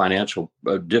into the financial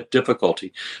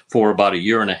difficulty for about 1.5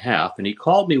 years. And he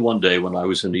called me one day when I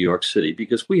was in New York City,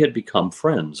 because we had become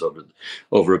friends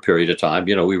over a period of time.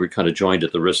 We were kind of joined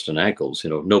at the wrist and ankles.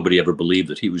 Nobody ever believed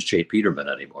that he was Jay Peterman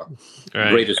anymore.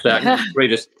 Right.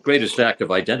 Greatest act of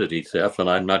identity theft, and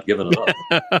I'm not giving it up.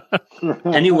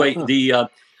 Anyway,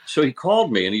 so he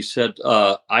called me and he said,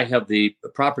 I have the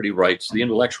property rights, the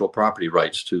intellectual property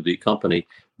rights to the company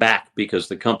back, because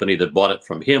the company that bought it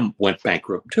from him went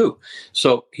bankrupt too.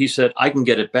 So he said, I can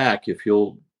get it back if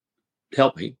you'll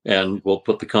help me, and we'll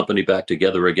put the company back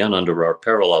together again under our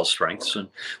parallel strengths. And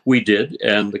we did,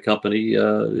 and the company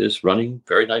is running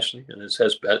very nicely, and it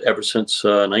has ever since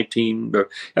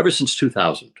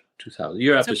 2000. 2000,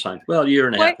 year after Seinfeld. Year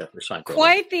and a half after Seinfeld.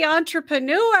 Quite the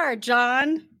entrepreneur,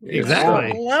 John.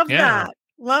 Exactly. Love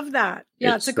that.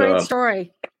 Yeah, it's a great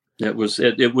story.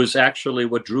 It was actually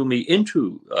what drew me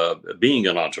into being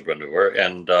an entrepreneur,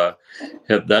 and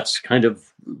that's kind of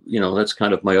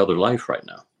my other life right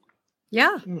now.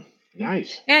 Yeah.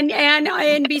 Nice.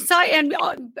 And beside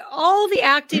all the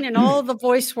acting and all the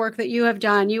voice work that you have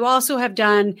done, you also have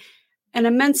done an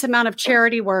immense amount of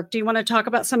charity work. Do you want to talk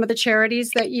about some of the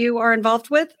charities that you are involved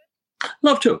with?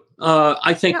 Love to.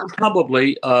 I think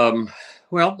probably.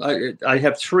 I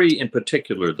have three in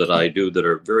particular that I do that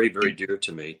are very, very dear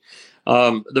to me.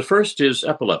 The first is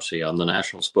epilepsy. I'm the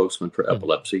national spokesman for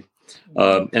epilepsy,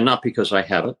 and not because I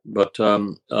have it, but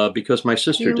because my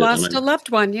sister did. You lost a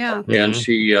loved one, yeah. And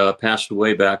she passed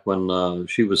away back when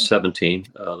she was 17,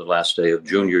 the last day of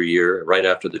junior year, right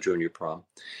after the junior prom.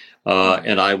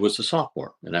 And I was a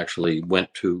sophomore and actually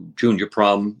went to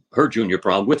her junior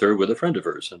prom with her, with a friend of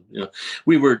hers. And,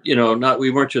 we were,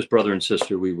 we weren't just brother and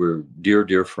sister. We were dear,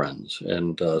 dear friends.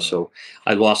 And so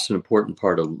I lost an important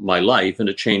part of my life, and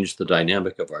it changed the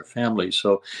dynamic of our family.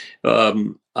 So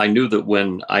I knew that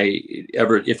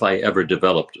if I ever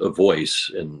developed a voice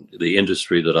in the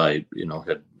industry that I,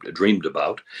 had dreamed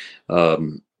about,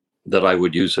 that I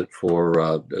would use it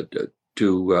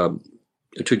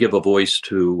to give a voice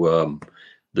to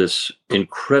this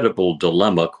incredible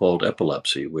dilemma called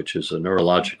epilepsy, which is a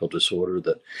neurological disorder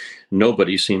that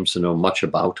nobody seems to know much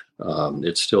about.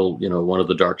 It's still, one of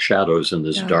the dark shadows in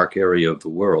this dark area of the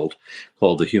world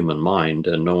called the human mind,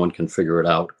 and no one can figure it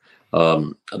out.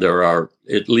 There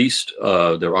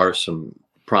are some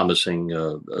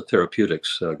promising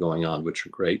therapeutics going on, which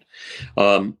are great.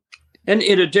 And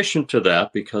in addition to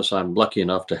that, because I'm lucky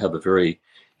enough to have a very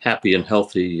happy and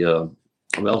healthy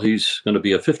he's going to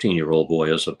be a 15-year-old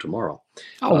boy as of tomorrow.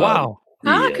 Oh, wow.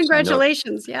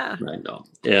 Congratulations. Yeah. I know.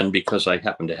 And because I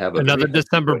happen to have another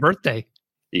December birthday.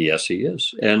 Yes, he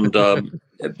is. And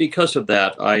because of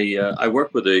that, I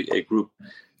work with a group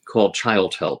called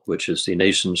Child Help, which is the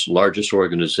nation's largest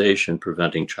organization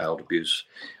preventing child abuse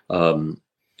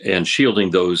and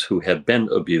shielding those who have been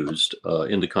abused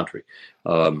in the country.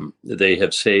 They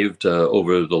have saved,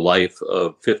 over the life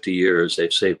of 50 years,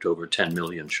 they've saved over 10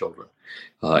 million children.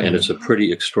 And it's a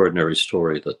pretty extraordinary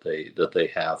story that they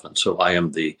have. And so I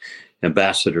am the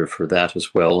ambassador for that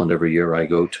as well. And every year I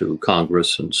go to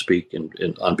Congress and speak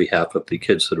on behalf of the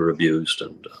kids that are abused.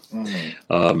 And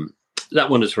that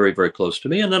one is very, very close to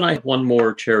me. And then I have one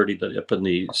more charity that up in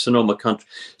the Sonoma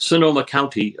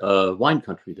County wine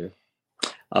country there.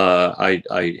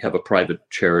 I have a private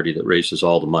charity that raises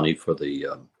all the money for the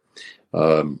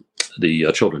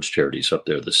children's charities up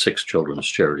there, the 6 children's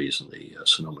charities in the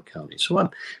Sonoma County. So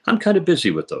I'm kind of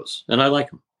busy with those, and I like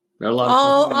them. They're a lot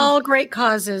of fun. All great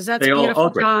causes. That's beautiful, all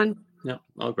John. Yeah,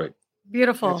 all great.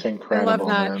 Beautiful. That's incredible. I love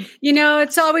that. Man.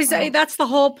 It's always that's the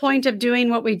whole point of doing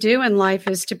what we do in life,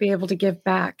 is to be able to give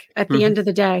back at the end of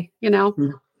the day. It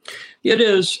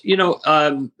is.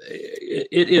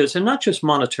 It is, and not just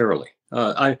monetarily.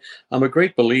 I'm a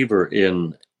great believer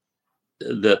in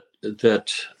that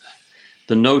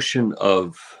the notion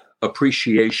of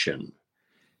appreciation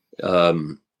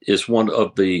is one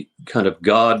of the kind of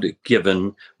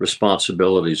God-given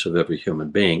responsibilities of every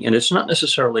human being. And it's not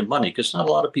necessarily money, because not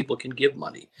a lot of people can give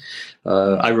money.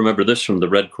 I remember this from the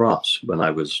Red Cross when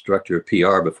I was director of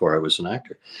PR before I was an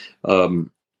actor. The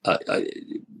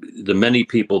many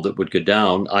people that would go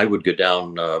down, I would go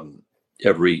down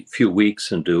every few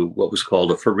weeks and do what was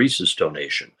called a pheresis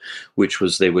donation, which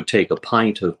was they would take a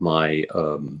pint of my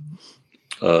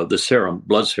the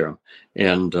blood serum,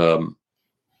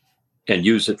 and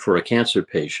use it for a cancer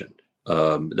patient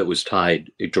that was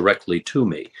tied directly to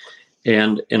me.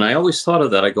 And I always thought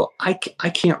of that. I go, I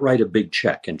can't write a big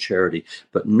check in charity,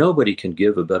 but nobody can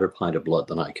give a better pint of blood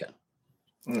than I can.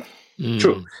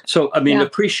 True. So,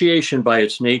 appreciation by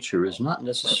its nature is not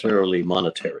necessarily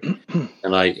monetary.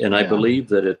 And I believe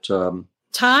that it...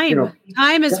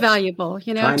 time is valuable.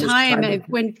 Time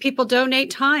when people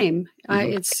donate time,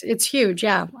 it's huge.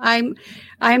 Yeah.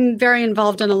 I'm very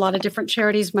involved in a lot of different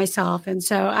charities myself. And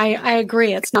so I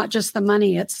agree. It's not just the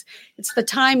money. It's the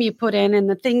time you put in and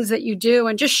the things that you do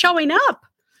and just showing up,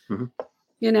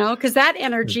 because that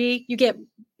energy you get,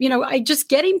 just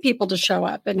getting people to show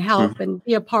up and help and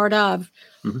be a part of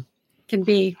can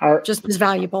be just as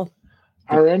valuable.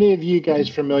 Are any of you guys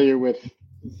familiar with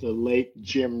the late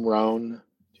Jim Rohn?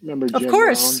 Do you remember Jim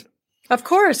Rohn? Of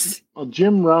course. Well,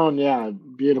 Jim Rohn,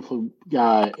 beautiful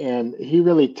guy. And he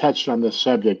really touched on this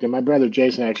subject. And my brother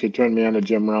Jason actually turned me on to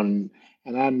Jim Rohn.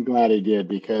 And I'm glad he did,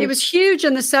 because he was huge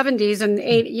in the 70s and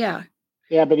 80s. Yeah.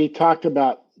 Yeah, but he talked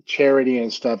about charity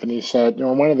and stuff. And he said,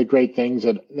 one of the great things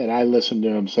that I listened to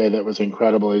him say that was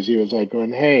incredible is he was like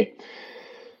going, hey,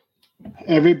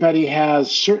 everybody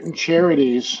has certain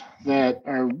charities that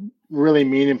are really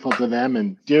meaningful to them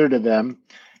and dear to them.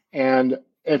 And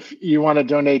if you want to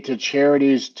donate to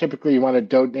charities, typically you want to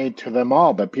donate to them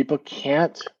all, but people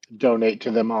can't donate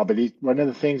to them all. But one of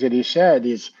the things that he said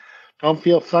is, don't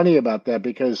feel funny about that,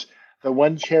 because the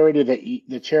one charity that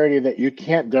you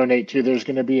can't donate to, there's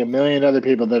going to be a million other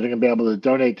people that are going to be able to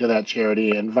donate to that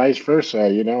charity, and vice versa,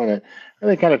 and it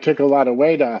really kind of took a lot of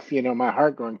weight off, my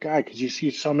heart, going, God, because you see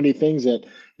so many things that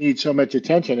need so much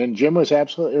attention. And Jim was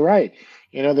absolutely right.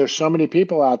 There's so many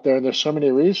people out there, and there's so many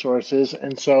resources.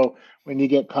 And so when you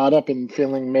get caught up in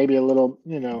feeling maybe a little,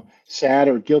 sad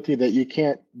or guilty that you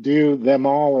can't do them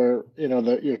all, or,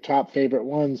 your top favorite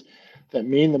ones that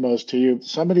mean the most to you,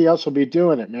 somebody else will be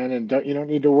doing it, man. And you don't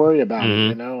need to worry about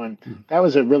it, and that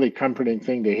was a really comforting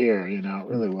thing to hear, it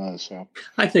really was. So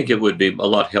I think it would be a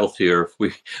lot healthier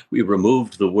if we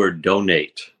removed the word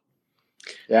donate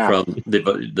from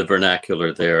the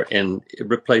vernacular there and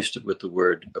replaced it with the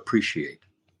word appreciate.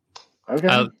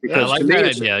 Okay. Because I like that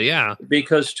idea, yeah.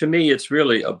 Because to me, it's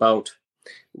really about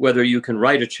whether you can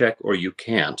write a check or you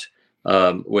can't,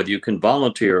 whether you can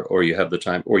volunteer or you have the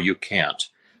time or you can't.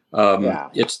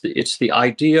 It's the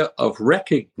idea of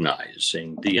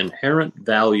recognizing the inherent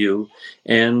value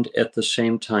and at the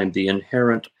same time the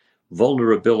inherent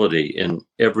vulnerability in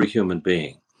every human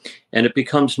being. And it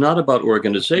becomes not about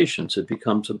organizations, it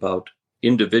becomes about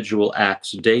individual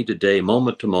acts, day to day,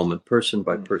 moment to moment, person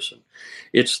by person.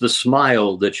 It's the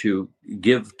smile that you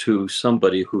give to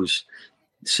somebody who's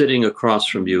sitting across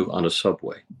from you on a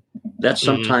subway. That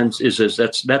sometimes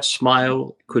that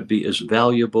smile could be as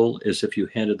valuable as if you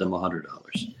handed them $100.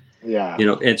 Yeah.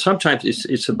 And sometimes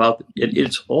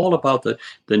it's all about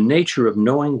the nature of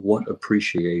knowing what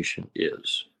appreciation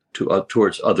is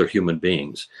towards other human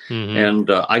beings. And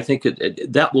I think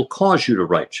that will cause you to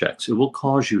write checks. It will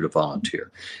cause you to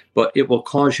volunteer, but it will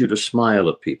cause you to smile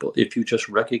at people if you just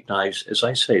recognize, as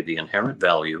I say, the inherent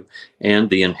value and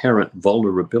the inherent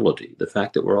vulnerability, the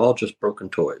fact that we're all just broken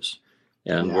toys.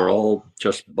 And we're all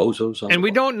just bozos. And we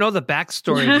don't know the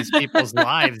backstory of these people's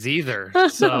lives either.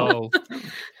 So,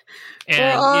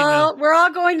 we're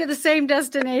all going to the same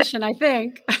destination, I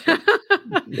think.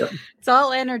 Yep. It's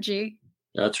all energy.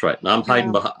 That's right. And I'm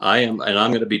hiding behind.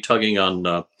 I'm going to be tugging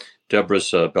on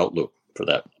Deborah's belt loop for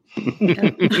that.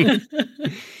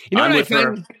 I'm with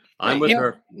her. I'm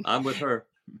with her.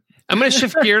 I'm going to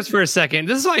shift gears for a second.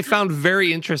 This is what I found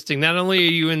very interesting. Not only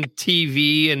are you in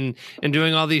TV and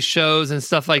doing all these shows and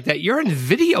stuff like that, you're in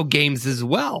video games as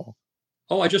well.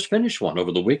 Oh, I just finished one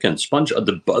over the weekend.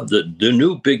 The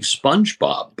new big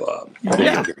SpongeBob.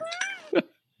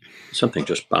 Something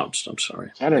just bounced. I'm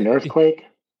sorry. Is that an earthquake?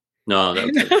 No.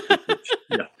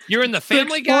 Yeah. You're in the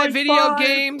Family Guy video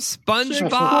game,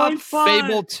 SpongeBob,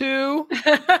 Fable 2.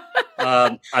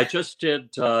 I just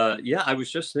did. I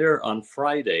was just there on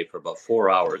Friday for about 4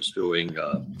 hours doing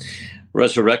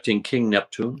Resurrecting King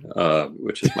Neptune,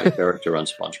 which is my character on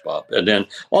SpongeBob. And then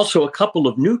also a couple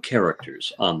of new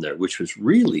characters on there, which was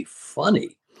really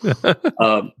funny.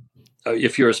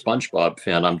 If you're a SpongeBob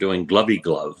fan, I'm doing Glovey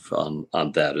Glove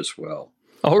on that as well.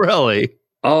 Oh, really?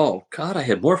 Oh, God, I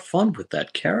had more fun with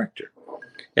that character.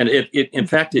 And in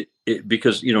fact,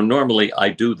 because, normally I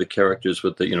do the characters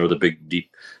with the big,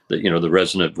 deep, the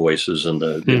resonant voices and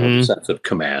the sense of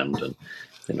command. And,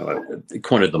 I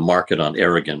cornered the market on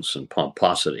arrogance and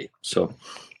pomposity. So,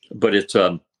 but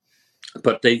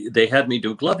they had me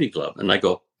do Glovey Glove. And I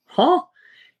go, huh?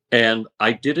 And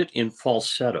I did it in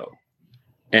falsetto.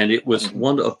 And it was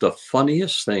one of the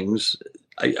funniest things.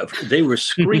 They were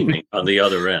screaming on the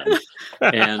other end,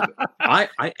 and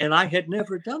I had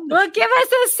never done that. Well, give us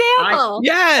a sample.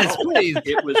 Yes, please.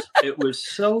 It was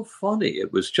so funny.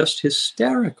 It was just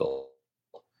hysterical.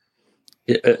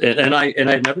 And I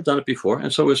had never done it before,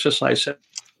 and so it was just, I said,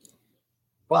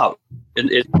 "Wow!"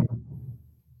 And it.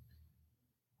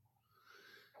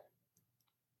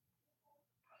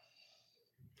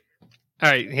 All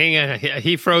right, hang on.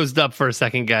 He froze up for a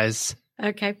second, guys.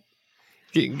 Okay.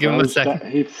 Give him a second.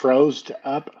 He froze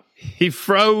up. He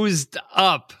froze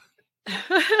up.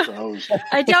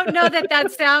 I don't know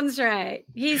that sounds right.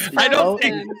 He's frozen. I don't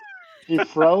think he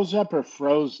froze up or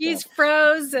froze. He's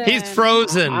up? He's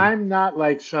frozen. I'm not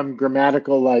like some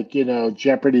grammatical,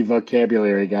 Jeopardy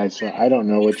vocabulary guy, so I don't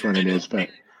know which one it is. But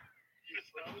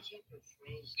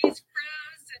he's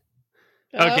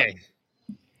frozen. Okay.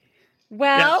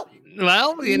 Well. Yeah.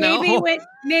 Well,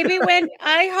 maybe when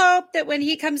I hope that when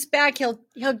he comes back, he'll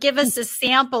give us a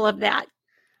sample of that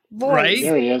voice. Right?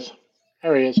 There he is.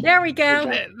 There we go.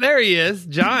 There he is,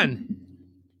 John.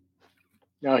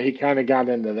 No, he kind of got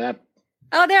into that.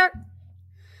 Oh, there.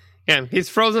 Yeah, he's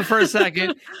frozen for a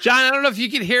second. John, I don't know if you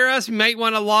can hear us. You might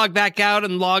want to log back out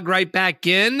and log right back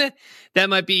in. That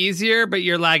might be easier, but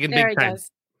you're lagging There big he time.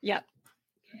 goes. Yep.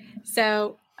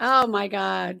 So, oh my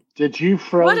God. Did you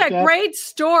froze What a up? great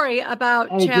story about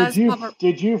Hey, Chaz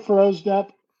did you froze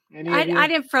up? Any of you? I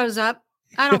didn't froze up.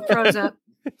 I don't froze up.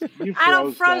 You I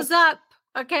don't froze froze up.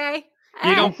 Okay.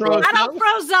 You don't froze I don't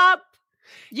froze up.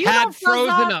 You Had don't froze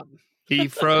frozen up. up. He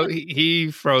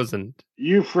frozen.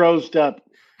 You froze up.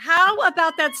 How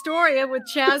about that story with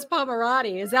Chaz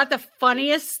Pomerati? Is that the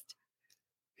funniest?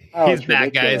 Oh, He's it's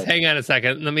back, guys. ridiculous. Hang on a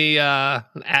second. Let me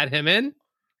add him in.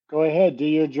 Go ahead, do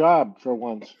your job for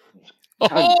once.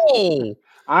 Oh,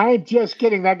 I'm just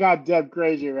kidding. That got Deb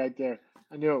crazy right there.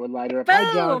 I knew it would light her up.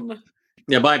 Hi, John. Boom.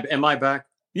 Am I back?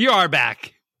 you are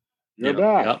back. You're Yeah,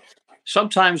 back. yeah.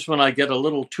 Sometimes when I get a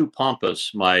little too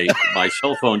pompous, my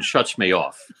cell phone shuts me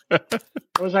off. It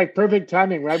was like perfect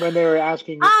timing, right when they were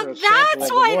asking you for Oh, a sample of that's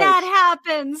the why voice. that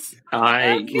happens.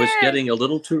 I Okay. was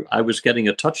getting I was getting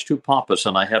a touch too pompous,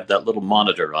 and I have that little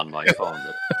monitor on my phone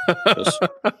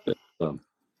that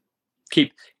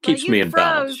keeps me in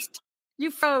balance. You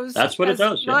froze. That's what it as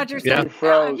does, yeah. Roger Yeah. said. You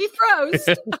froze. You froze.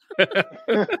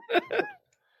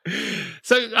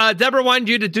 So Deborah wanted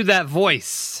you to do that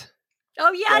voice.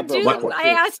 Oh yeah, Deborah, do. what voice? I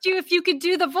asked you if you could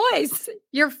do the voice.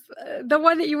 You're the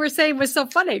one that you were saying was so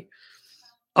funny.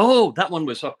 Oh, that one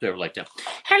was up there like that.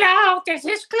 Hello, this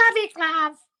is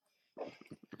Clovey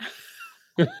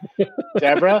Clov.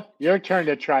 Deborah, your turn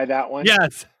to try that one.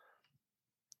 Yes.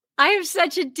 I have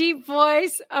such a deep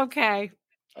voice. Okay.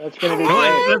 That's going to be Come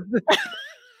great. on.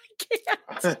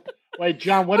 Can't. Wait,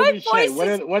 John, what My did we say? voice What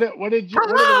is- did you? What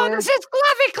Hello, are the this words? is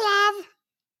Clovey Clov.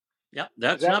 Yeah,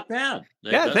 that's That- not bad.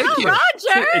 Yeah, That's- thank Oh, you.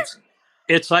 Roger.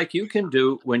 It's like you can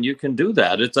do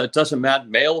that. It doesn't matter,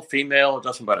 male, female. It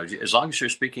doesn't matter as long as you're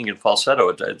speaking in falsetto.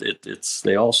 It's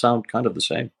they all sound kind of the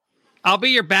same. I'll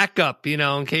be your backup,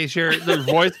 in case your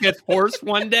voice gets hoarse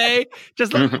one day.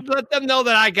 Just let them know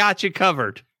that I got you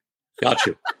covered. Got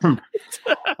you.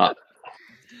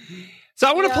 So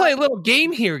I want to Yeah. play a little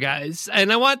game here, guys,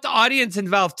 and I want the audience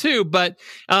involved too. But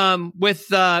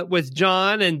with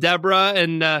John and Deborah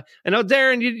and I know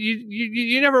Darren,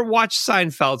 you never watched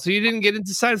Seinfeld, so you didn't get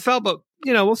into Seinfeld. But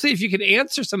we'll see if you can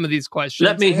answer some of these questions.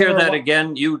 Let me hear never that wa-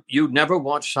 again. You never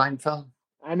watched Seinfeld?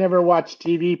 I never watched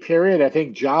TV, period. I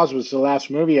think Jaws was the last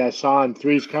movie I saw, and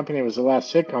Three's Company was the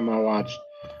last sitcom I watched.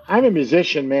 I'm a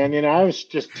musician, man. I was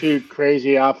just too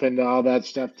crazy off into all that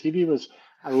stuff. TV was,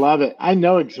 I love it. I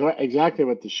know exactly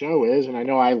what the show is, and I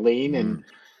know Eileen and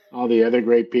all the other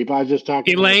great people. I was just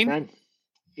talking Elaine? to my friend.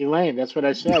 Elaine, that's what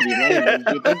I said. Elaine, what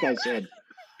did you think I said?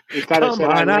 You thought I Come said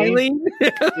on, Eileen.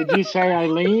 Did you say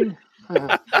Eileen?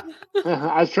 I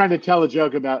was trying to tell a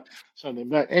joke about something,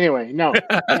 but anyway, no.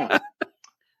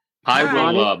 I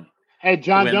Johnny? will. Hey,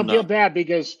 John, When, don't feel bad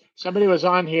because somebody was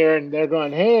on here and they're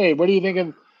going, "Hey, what do you think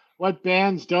of what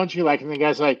bands don't you like?" And the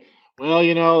guy's like, "Well,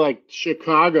 like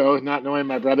Chicago," not knowing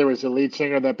my brother was the lead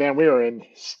singer of that band. We were in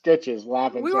stitches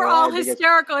laughing. We so were all hard because-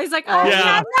 hysterical. He's like, "Oh Yeah.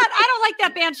 yeah, I don't like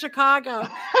that band Chicago."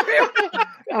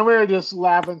 and we were just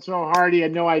laughing so hard. He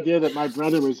had no idea that my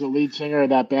brother was the lead singer of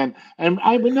that band. And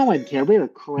no one cared. We were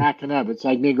cracking up. It's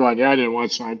like me going, "Yeah, I didn't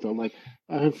watch Seinfeld." Like,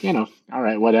 all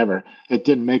right, whatever. It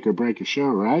didn't make or break a show,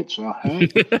 right? So, hey.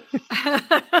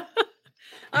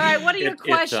 All right, what are your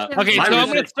questions? Okay, so My I'm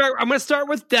going to start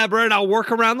with Deborah, and I'll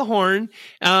work around the horn.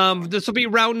 This will be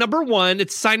round number 1.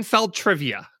 It's Seinfeld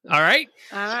trivia. All right.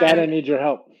 Scott, I need your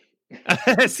help.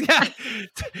 Scott,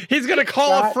 he's going to call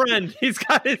Scott. a friend. He's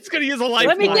going to use a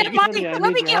Let me lifeline. get my Let me let me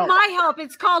need your get help. my help.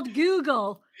 It's called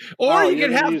Google. Or Oh, you you're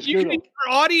can gonna have use you can Google. use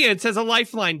our audience as a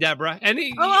lifeline, Deborah.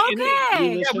 Oh,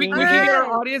 okay. Yeah, we can get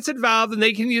our audience involved, and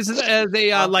they can use it as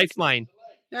a lifeline.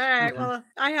 All right. Well,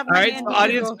 I have All my right, hand so on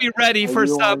audience, Google. be ready for Are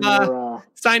you some on your,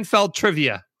 Seinfeld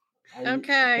trivia.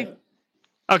 Okay.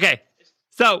 Okay,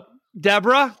 so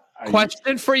Deborah, Are you-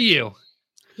 question for you.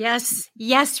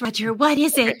 Yes, Roger. What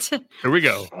is it? Here we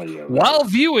go. Oh, yeah, right. While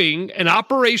viewing an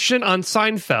operation on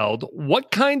Seinfeld,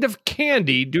 what kind of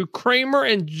candy do Kramer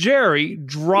and Jerry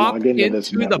drop Log into this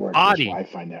into the network, this body?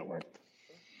 Wi-Fi network.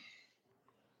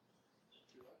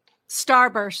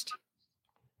 Starburst.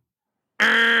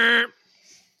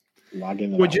 Log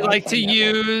into Would the you like to Wi-Fi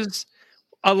network. use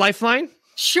a lifeline?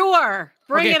 Sure.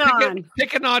 Bring Okay, it on.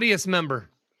 Pick an audience member.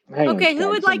 Hang on, Okay, Scott, who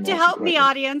would someone like to wants help a me, question.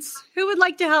 audience? Who would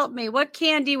like to help me? What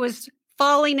candy was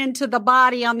falling into the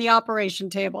body on the operation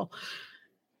table?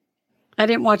 I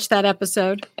didn't watch that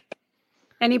episode.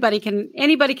 Anybody can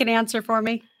answer for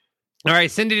me? All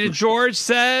right, Cindy to George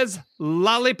says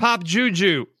Lollipop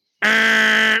Juju.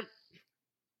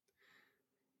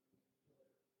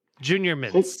 Junior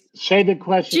Mints. Say the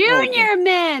question. Junior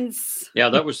Mints. Yeah,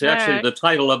 that was actually Right. the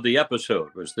title of the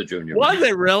episode, was the Junior Was Mints.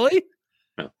 it really?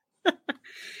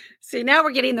 See, now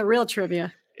we're getting the real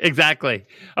trivia. Exactly.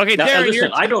 Okay, Now, Darren,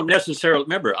 listen, I don't necessarily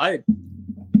remember. I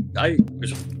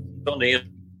was only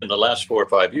in the last 4 or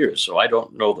 5 years, so I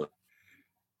don't know the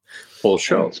whole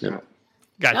show.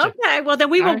 gotcha. Okay, well then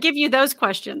we will All right. give you those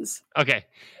questions. Okay.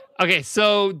 Okay,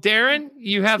 so Darren,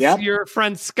 you have Yep. your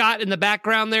friend Scott in the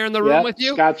background there in the room Yep, with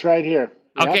you? Scott's right here.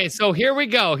 Yep. Okay, so here we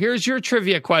go. Here's your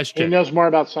trivia He question. knows more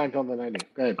about Seinfeld than I do.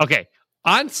 Go ahead. Okay.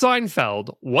 On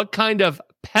Seinfeld, what kind of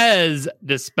Pez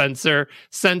dispenser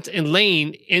sent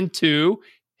Elaine into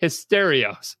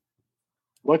hysterios?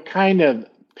 What kind of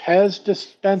Pez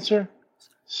dispenser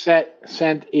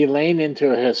sent Elaine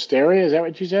into a hysteria? Is that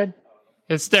what you said?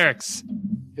 Hysterics.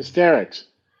 Hysterics.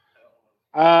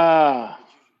 I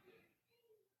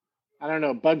don't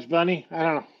know. Bugs Bunny? I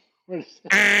don't know. What is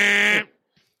that?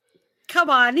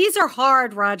 Come on, these are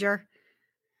hard, Roger.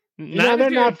 No, they're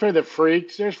not for the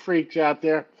freaks. There's freaks out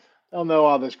there. They'll know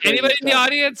all this crazy Anybody in the stuff.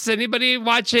 audience? Anybody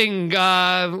watching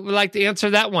would like to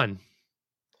answer that one?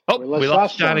 Oh, We we lost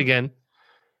lost John John. again.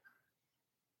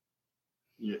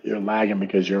 You're lagging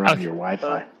because you're on Okay. your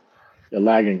Wi-Fi. You're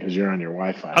lagging because you're on your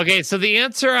Wi-Fi. Okay, so the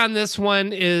answer on this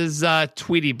one is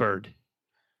Tweety Bird.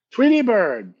 Tweety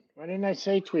Bird. Why didn't I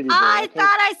say Tweety Bird? I Okay.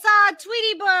 thought I saw a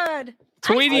Tweety Bird.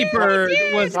 Tweety Bird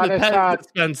was the Thought I saw Pez it.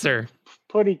 dispenser.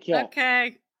 Putty cat.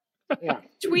 Okay, Yeah.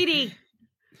 Tweety.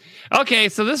 Okay,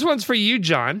 so this one's for you,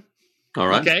 John. All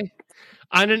right. Okay.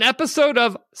 On an episode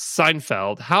of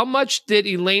Seinfeld, how much did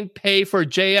Elaine pay for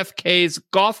JFK's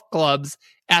golf clubs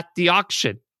at the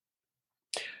auction?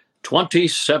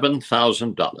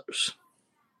 $27,000.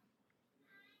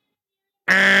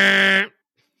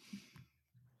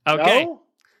 Okay. No?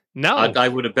 No. I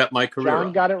would have bet my career John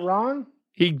on got it wrong?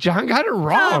 John got it Come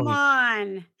wrong.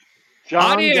 on. John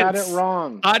got Audience. it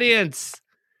wrong. Audience.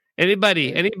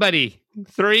 Anybody?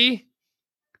 3,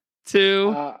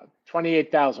 2,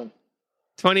 28,000.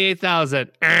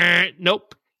 28,000.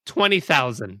 Nope.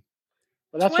 20,000.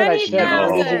 Well, that's what I said. Where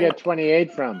did you 20,000. get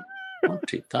 28 from?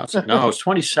 20,000. No, it was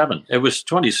 27. It was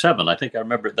 27. I think I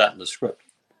remembered that in the script.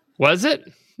 Was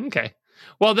it? Okay.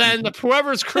 Well, then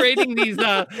whoever's creating these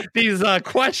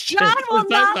questions, John will for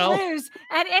not Seinfeld- lose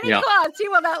at any Yeah. cost. He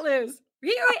will not lose.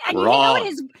 And you know Wrong.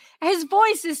 his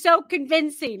voice is so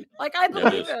convincing. Like I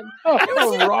believe is. him. Oh, It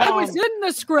was wrong. in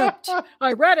the script.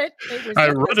 I read it. It was I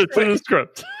in read the it in the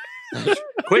script.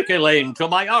 Quick, Elaine, to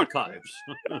my archives.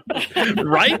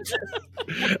 Right?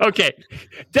 Okay.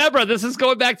 Deborah, this is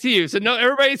going back to you. So no,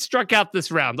 everybody struck out this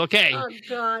round. Okay. Oh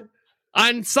God.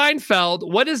 On Seinfeld,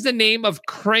 what is the name of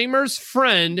Kramer's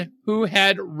friend who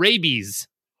had rabies?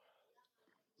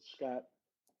 Scott.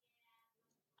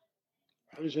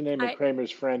 Who's the name of I-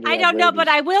 Kramer's friend? who I had don't know, rabies? but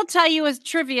I will tell you a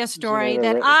trivia Who's the story name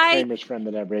that of I Kramer's friend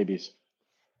that had rabies.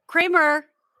 Kramer,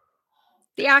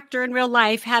 the actor in real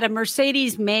life, had a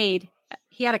Mercedes made.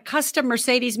 He had a custom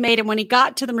Mercedes made, and when he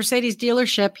got to the Mercedes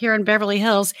dealership here in Beverly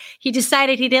Hills, he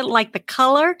decided he didn't like the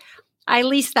color. I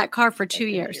leased that car for 2 I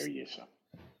can years. hear you,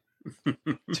 so.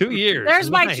 2 years. There's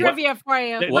my Nice. trivia for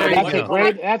you. There What- you That's go. a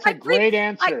great. That's a I- great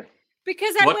answer.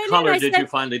 Because I What went color in, I did said you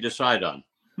finally decide on?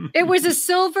 it was a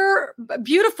silver,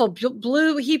 beautiful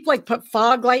blue. He like put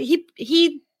fog light.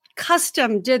 He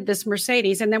custom did this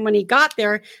Mercedes, and then when he got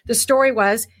there, the story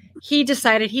was he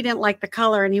decided he didn't like the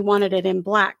color and he wanted it in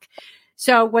black.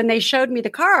 So when they showed me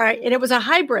the car, and it was a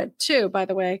hybrid too, by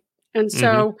the way. And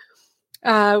so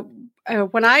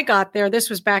when I got there, this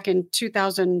was back in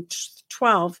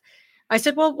 2012. I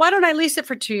said, well, why don't I lease it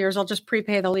for 2 years? I'll just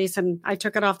prepay the lease. And I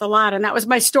took it off the lot. And that was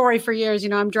my story for years. You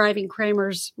know, I'm driving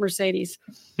Kramer's Mercedes.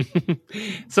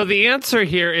 So the answer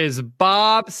here is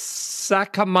Bob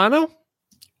Sacamano.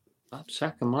 Bob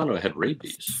Sacamano had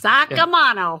rabies.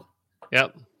 Sacamano.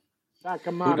 Yep. Who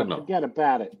Sakamoto, don't know? forget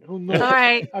about it. Who knows? All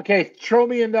right. Okay, throw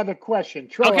me another question.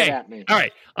 Throw it Okay. at me. All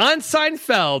right. On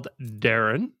Seinfeld,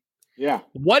 Darren, Yeah.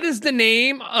 what is the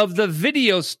name of the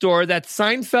video store that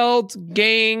Seinfeld's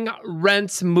gang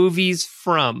rents movies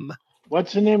from?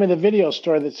 What's the name of the video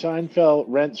store that Seinfeld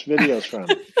rents videos from?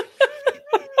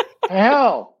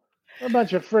 Hell, we're a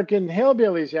bunch of freaking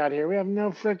hillbillies out here. We have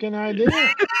no freaking idea.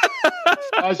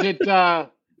 Was it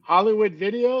Hollywood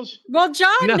Videos? Well,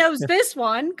 John No. knows this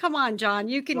one. Come on, John.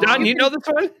 You can. John, you know this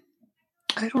one?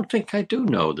 I don't think I do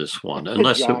know this one,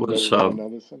 unless John it was. doesn't know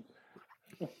this one.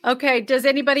 Okay. Does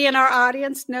anybody in our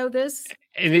audience know this?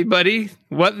 Anybody?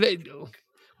 What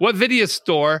video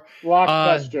store?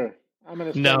 Blockbuster. I'm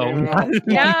gonna say No.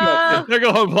 No. They're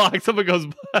going Block. Someone goes,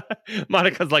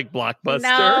 Monica's like Blockbuster.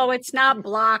 No, it's not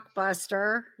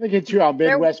Blockbuster. Look at you, all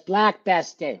Midwest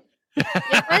Blockbuster.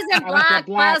 It wasn't I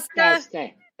was a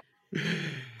Blockbuster.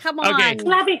 Come on. Okay.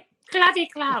 Clubby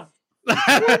Club.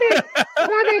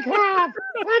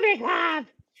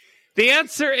 The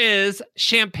answer is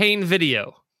Champagne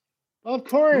Video. Of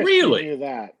course, Really? you knew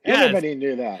that. Yes. Everybody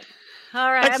knew that.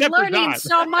 All right. Except for I'm learning Don.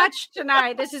 so much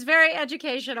tonight. This is very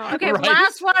educational. Okay, Right.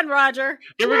 last one, Roger.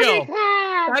 Here we go.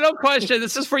 Final question.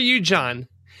 This is for you, John.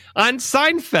 On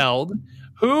Seinfeld,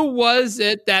 who was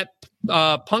it that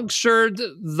punctured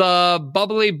the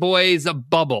bubbly boy's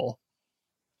bubble?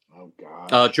 Oh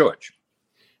God. George.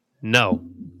 No.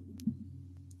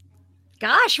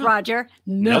 Gosh, Roger.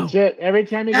 No. That's it. Every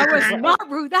time you That get was to- not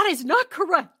rude. That is not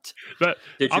correct. But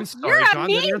Did you? I'm sorry, You're a John.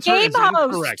 mean The answer game is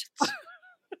host. incorrect.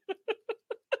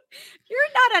 You're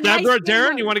not a Deborah, nice Darren,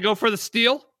 game you host. want to go for the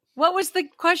steal? What was the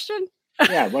question?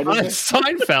 Yeah, what On is it?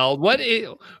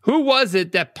 Seinfeld, who was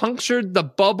it that punctured the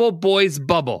bubble boy's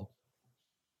bubble?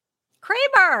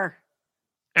 Kramer.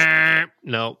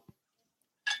 No.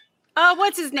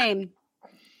 What's his name?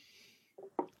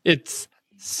 It's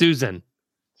Susan.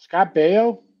 Scott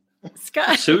Baio?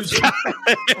 Scott. Susan.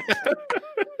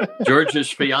 George's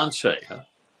fiance. Huh?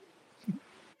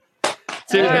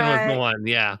 Susan All was right. the one,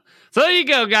 yeah. So there you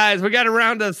go, guys. We got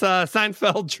around us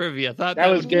Seinfeld trivia. Thought That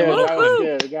was would- good. That was Woohoo.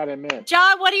 good. We got to admit.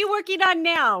 John, what are you working on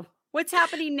now? What's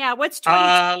happening now? What's Let's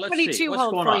see. 2022 What's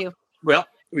hold going for on? you? Well,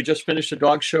 we just finished a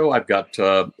dog show. I've got.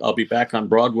 I'll be back on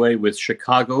Broadway with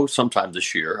Chicago sometime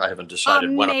this year. I haven't decided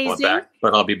when I'm going Amazing. back,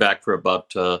 but I'll be back for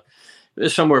about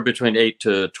somewhere between 8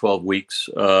 to 12 weeks.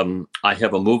 I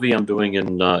have a movie I'm doing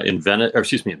in Venice, or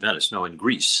excuse me, in Venice. No, in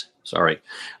Greece. Sorry,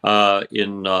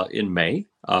 in May.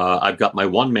 I've got my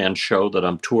one-man show that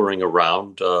I'm touring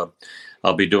around.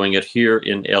 I'll be doing it here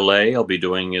in LA. I'll be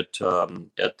doing it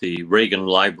at the Reagan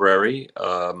Library.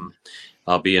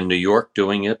 I'll be in New York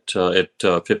doing it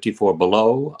at 54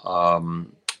 Below.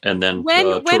 And then When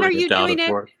are touring you down doing at it?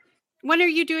 Florida. When are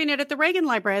you doing it at the Reagan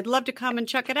Library? I'd love to come and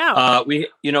check it out. We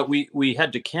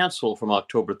had to cancel from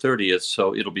October 30th,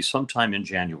 so it'll be sometime in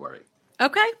January.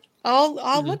 Okay,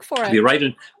 I'll look for It'll be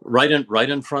it. right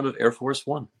in front of Air Force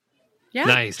One. Yeah.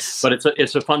 Nice. But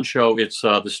it's a fun show. It's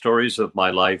the stories of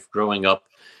my life growing up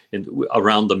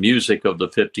around the music of the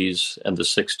 50s and the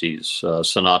 60s,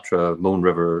 Sinatra, Moon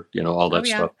River, all that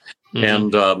yeah. stuff. Mhm.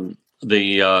 And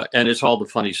and it's all the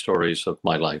funny stories of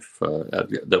my life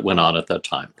that went on at that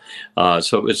time.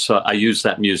 So it's I use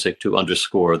that music to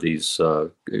underscore these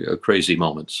crazy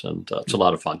moments, and it's a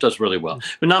lot of fun. It does really well.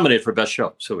 We're nominated for best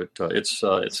show, so it's Sweet.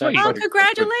 Oh, actually-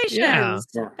 congratulations. Yeah.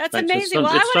 That's Thanks. It's amazing. done-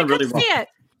 Well, I it's want done to come really see it.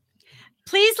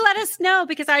 Please let us know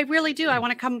because I really do. I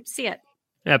want to come see it.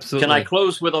 Absolutely. Can I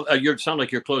close with a? You sound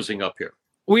like you're closing up here.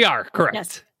 We are, correct.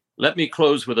 Yes. Let me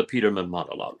close with a Peterman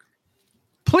monologue.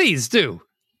 Please do.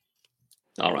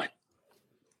 All right.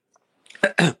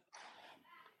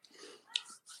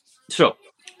 So,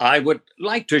 I would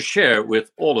like to share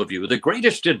with all of you the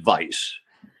greatest advice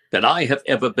that I have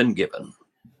ever been given.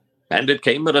 And it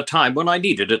came at a time when I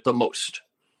needed it the most.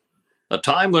 A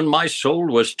time when my soul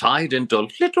was tied into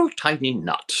little tiny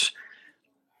knots.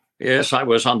 Yes, I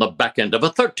was on the back end of a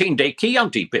 13-day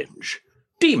Chianti binge.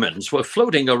 Demons were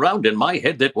floating around in my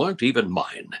head that weren't even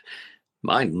mine.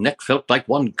 My neck felt like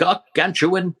one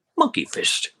gargantuan monkey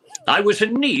fist. I was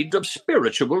in need of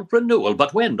spiritual renewal,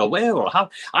 but when, or where, or how,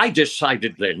 I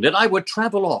decided then that I would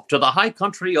travel off to the high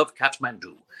country of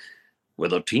Kathmandu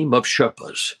with a team of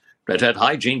Sherpas that had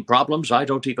hygiene problems I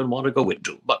don't even want to go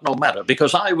into. But no matter,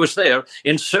 because I was there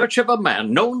in search of a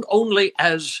man known only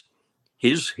as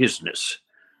Hisness.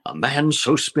 A man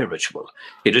so spiritual,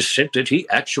 it is said that he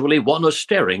actually won a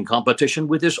staring competition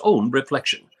with his own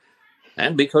reflection.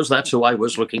 And because that's who I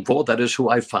was looking for, that is who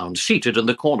I found, seated in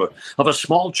the corner of a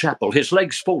small chapel, his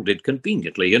legs folded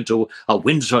conveniently into a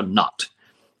Windsor knot.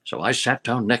 So I sat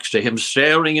down next to him,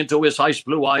 staring into his ice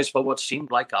blue eyes for what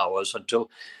seemed like hours, until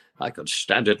I could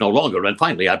stand it no longer. And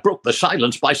finally, I broke the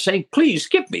silence by saying, "Please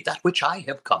give me that which I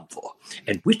have come for."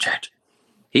 And with that,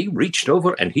 he reached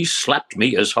over and he slapped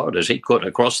me as hard as he could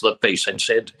across the face and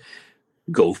said,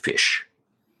 "Go fish."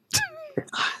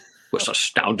 I was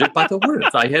astounded by the words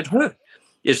I had heard.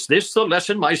 Is this the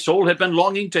lesson my soul had been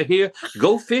longing to hear?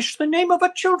 Go fish, the name of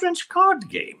a children's card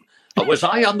game. Or was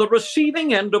I on the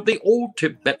receiving end of the old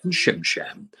Tibetan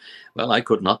shim-sham? Well, I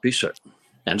could not be certain.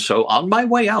 And so on my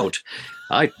way out,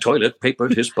 I toilet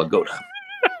papered his pagoda.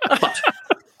 But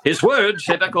his words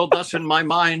have echoed thus in my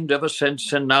mind ever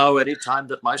since, and now any time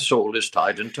that my soul is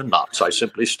tied into knots, I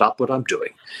simply stop what I'm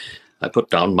doing. I put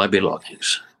down my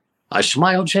belongings. I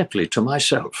smile gently to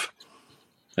myself,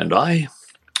 and I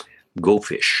go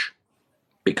fish.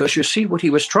 Because you see, what he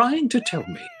was trying to tell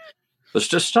me was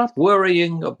to stop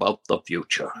worrying about the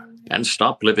future and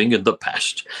stop living in the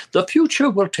past. The future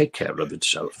will take care of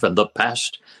itself, and the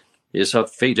past is a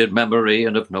faded memory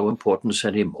and of no importance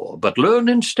anymore. But learn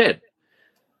instead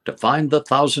to find the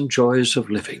 1,000 joys of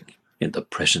living in the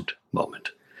present moment.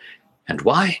 And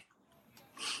why?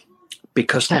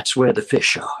 Because that's where the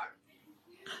fish are.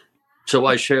 So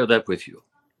I share that with you.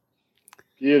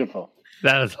 Beautiful.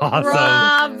 That is awesome.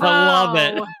 Bravo. I love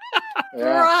it.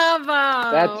 Yeah.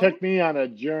 Bravo. That took me on a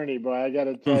journey, boy. I got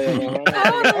to tell you.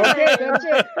 Okay, that's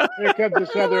it. Here comes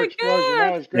this other my explosion. God.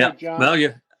 That was great, John.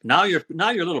 Well, now you're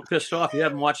a little pissed off. You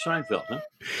haven't watched Seinfeld, huh?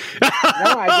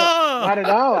 No, not at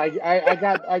all.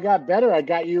 I got better. I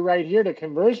got you right here to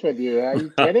converse with you. Are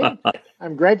you kidding?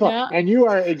 I'm grateful. Yeah. And you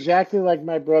are exactly like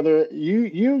my brother.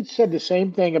 You said the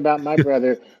same thing about my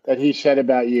brother that he said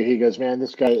about you. He goes, man,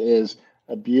 this guy is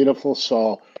a beautiful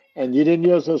soul. And you didn't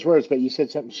use those words, but you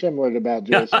said something similar about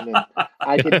Jason.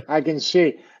 And I can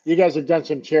see you guys have done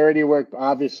some charity work,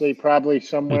 obviously, probably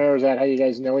somewhere. Is that how you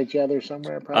guys know each other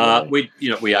somewhere? Probably.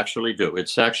 We actually do.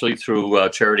 It's actually through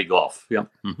charity golf. Yeah.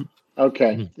 Mm-hmm.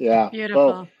 Okay. Yeah.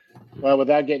 Beautiful. Well,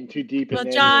 without getting too deep Well,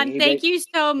 in John, thank you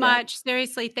so much.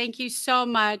 Seriously, thank you so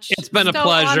much. It's been a So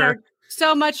pleasure. honored.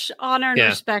 So much honor and Yeah.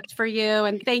 respect for you.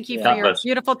 And thank you Yeah. for your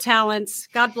beautiful talents.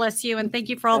 God bless you. And thank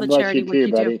you for all God the bless charity you work too,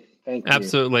 you buddy. do. Thank you.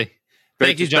 Absolutely. Great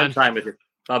Thank you, to spend John. time with you.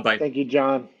 Bye-bye. Thank you,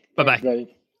 John. Bye-bye. Thanks,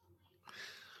 buddy.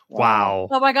 Wow.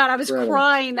 Oh my God, I was Incredible.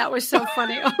 crying. That was so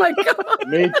funny. Oh my God.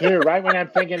 Me too. Right when I'm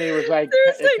thinking he was like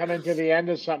Seriously. coming to the end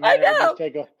of something, I I know. just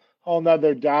take a whole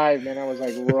nother dive, man. I was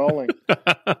like rolling.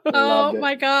 Oh Loved it.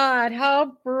 my God.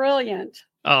 How brilliant.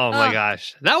 Oh my Oh.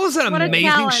 gosh. That was an What a amazing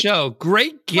talent. show.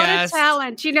 Great guest. What a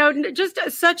talent. You know, just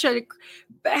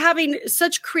having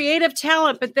such creative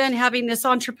talent, but then having this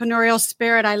entrepreneurial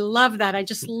spirit. I love that. I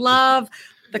just love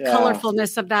the Yeah.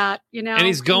 colorfulness of that, you know. And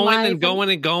he's going life and going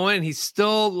and going. He's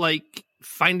still like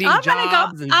finding I'm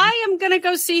jobs. gonna go. I am gonna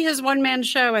go see his one man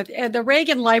show at the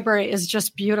Reagan Library. Is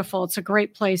just beautiful. It's a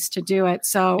great place to do it.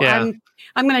 So Yeah.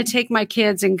 I'm gonna take my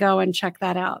kids and go and check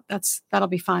that out. That'll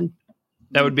be fun.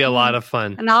 That would be a lot of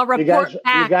fun. And I'll report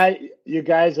back. You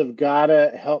guys have got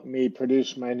to help me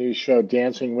produce my new show,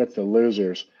 Dancing with the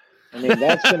Losers. I mean,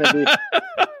 that's going to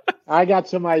be. I got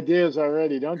some ideas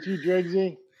already, don't you,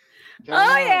 Driggsy? Come Oh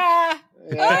on. yeah.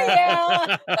 Oh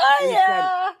yeah. Oh yeah.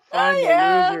 Oh Find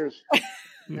yeah. the losers.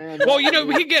 Man, Well, you know,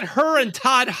 we could get her and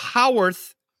Todd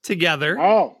Howarth together,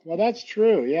 Oh, well, that's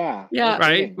true. Yeah. Yeah.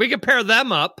 right? We could pair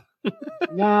them up.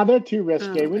 Nah, they're too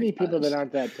risque. Oh, we my need people gosh. that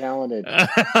aren't that talented,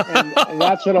 and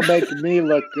that's what'll make me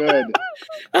look good.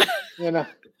 You know,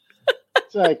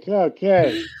 it's like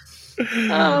okay. Oh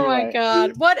my Anyway.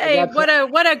 God. What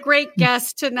a great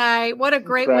guest tonight. What a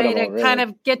great way to Incredible, kind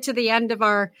really. of get to the end of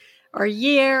our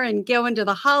year and go into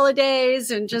the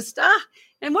holidays and just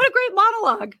and what a great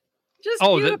monologue. Just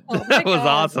beautiful. that My was God.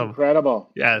 awesome.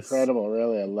 Incredible. Yes. Incredible.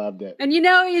 Really, I loved it. And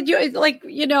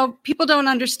people don't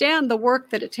understand the work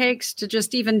that it takes to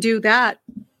just even do that.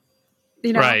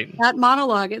 You know, Right. that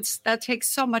monologue. That takes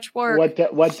so much work.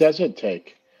 What does it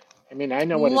take? I mean, I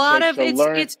know what it takes to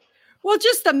learn. it's well,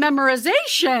 just the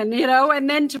memorization, you know, and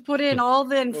then to put in all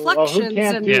the Well, inflections who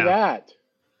can't and do Yeah. that?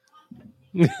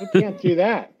 Who can't do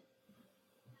that?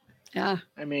 yeah,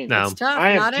 I mean, No. it's tough.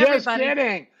 I am Not just everybody.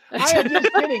 kidding. I am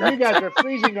just kidding. You guys are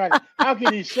freezing on. How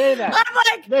can you say that? I'm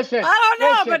like, Listen, I don't know,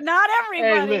 listen. but not Hey,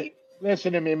 everybody.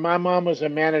 listen to me. My mom was a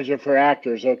manager for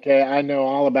actors. Okay, I know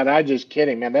all about it. I'm just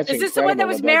kidding, man. That's Is this the one that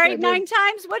was incredible what married they 9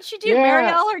 times? What'd she do? Yeah. Marry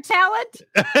all her talent?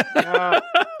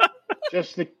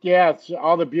 did. It's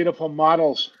all the beautiful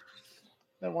models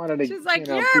that wanted to. She's like,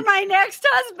 you know, you're my next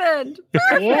husband.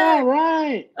 Perfect. Yeah,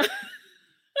 right. I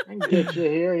can get you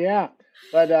here. Yeah,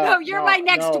 but No, you're my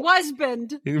next no.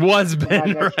 husband. It was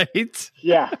Ben, next- right?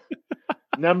 Yeah,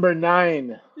 number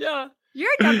 9. Yeah.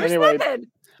 You're number Anyway.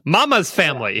 7. Mama's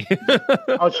family.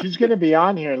 Oh, she's going to be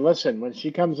on here. Listen, when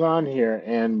she comes on here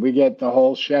and we get the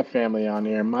whole chef family on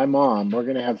here, my mom, we're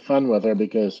going to have fun with her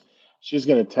because she's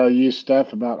going to tell you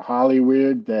stuff about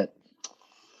Hollywood that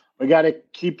we got to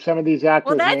keep some of these actors'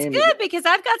 Well, that's names. good because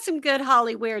I've got some good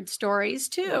Hollywood stories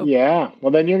too. Yeah.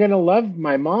 Well, then you're going to love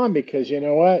my mom because you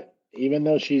know what? Even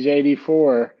though she's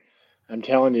 84, I'm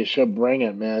telling you, she'll bring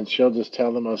it, man. She'll just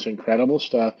tell the most incredible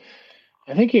stuff.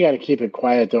 I think you got to keep it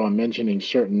quiet, though, on mentioning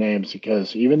certain names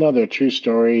because even though they're true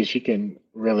stories, you can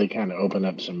really kind of open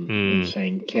up some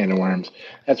insane can of worms.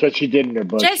 That's what she did in her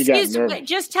book. She got nervous.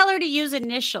 Just tell her to use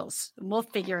initials and we'll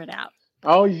figure it out.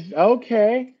 Oh,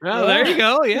 okay. Oh, there you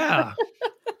go. Yeah.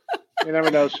 You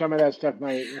never know. Some of that stuff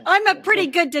might. I'm a pretty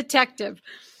good detective.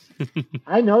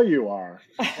 I know you are.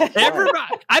 That's right.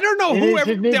 Everybody, I don't know You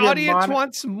who need to the your audience mon-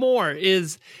 wants more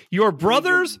is your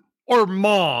brothers or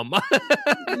mom.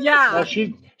 Yeah. Well,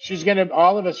 she's gonna.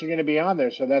 All of us are gonna be on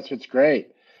there, so that's what's great.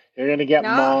 You're gonna get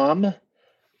mom,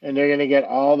 and they're gonna get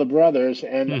all the brothers,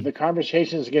 and the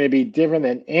conversation is gonna be different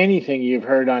than anything you've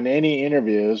heard on any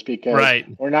interviews because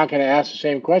we're not gonna ask the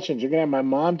same questions. You're gonna have my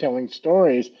mom telling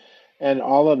stories, and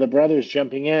all of the brothers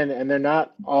jumping in, and they're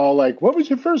not all like, "What was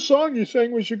your first song you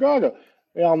sang with Chicago?"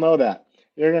 We all know that.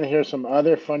 You're going to hear some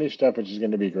other funny stuff, which is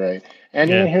going to be great. And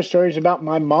you're going to hear stories about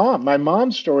my mom. My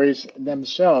mom's stories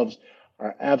themselves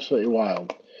are absolutely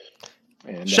wild.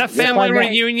 And, Chef Family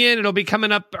Reunion, it'll be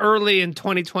coming up early in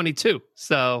 2022.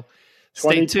 So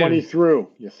stay tuned. Through.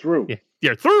 You're through. Yeah,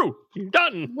 you're through. You're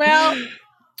done. Well,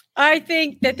 I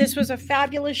think that this was a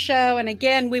fabulous show. And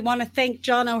again, we want to thank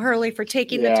John O'Hurley for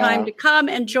taking the time to come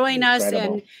and join us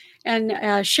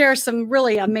and share some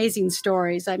really amazing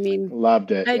stories. I mean,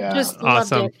 loved it. I just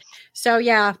loved it. So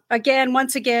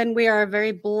once again, we are a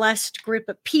very blessed group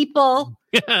of people.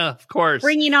 Yeah, of course.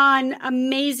 Bringing on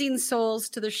amazing souls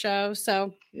to the show.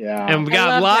 So and we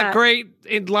got a lot great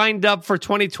lined up for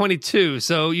 2022.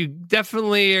 So you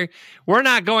definitely we're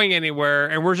not going anywhere,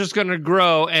 and we're just going to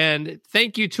grow. And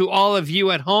thank you to all of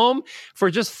you at home for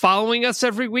just following us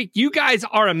every week. You guys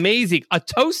are amazing. A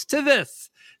toast to this.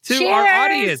 To our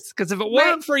audience, because if it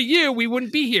weren't for you, we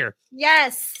wouldn't be here.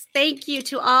 Yes, thank you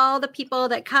to all the people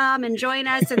that come and join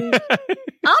us, and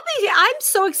I'm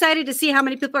so excited to see how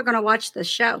many people are going to watch this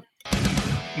show.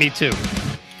 Me too.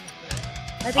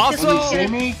 Also, can you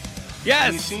see me? Yes.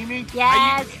 Can you see me?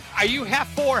 Yes. Are you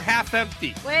half full or half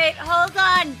empty? Wait, hold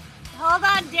on,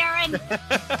 Darren.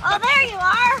 Oh, there you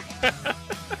are.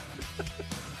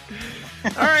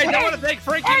 All right, I want to thank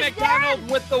Frankie McDonald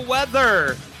with the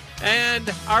weather.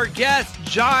 And our guest,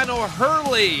 John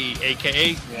O'Hurley,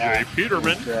 a.k.a. Jay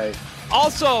Peterman. Right.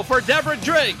 Also, for Deborah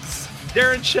Driggs,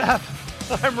 Darren Sheff,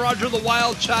 I'm Roger the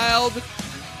Wild Child.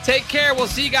 Take care. We'll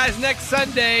see you guys next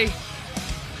Sunday.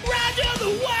 Roger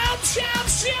the Wild Child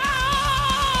Show!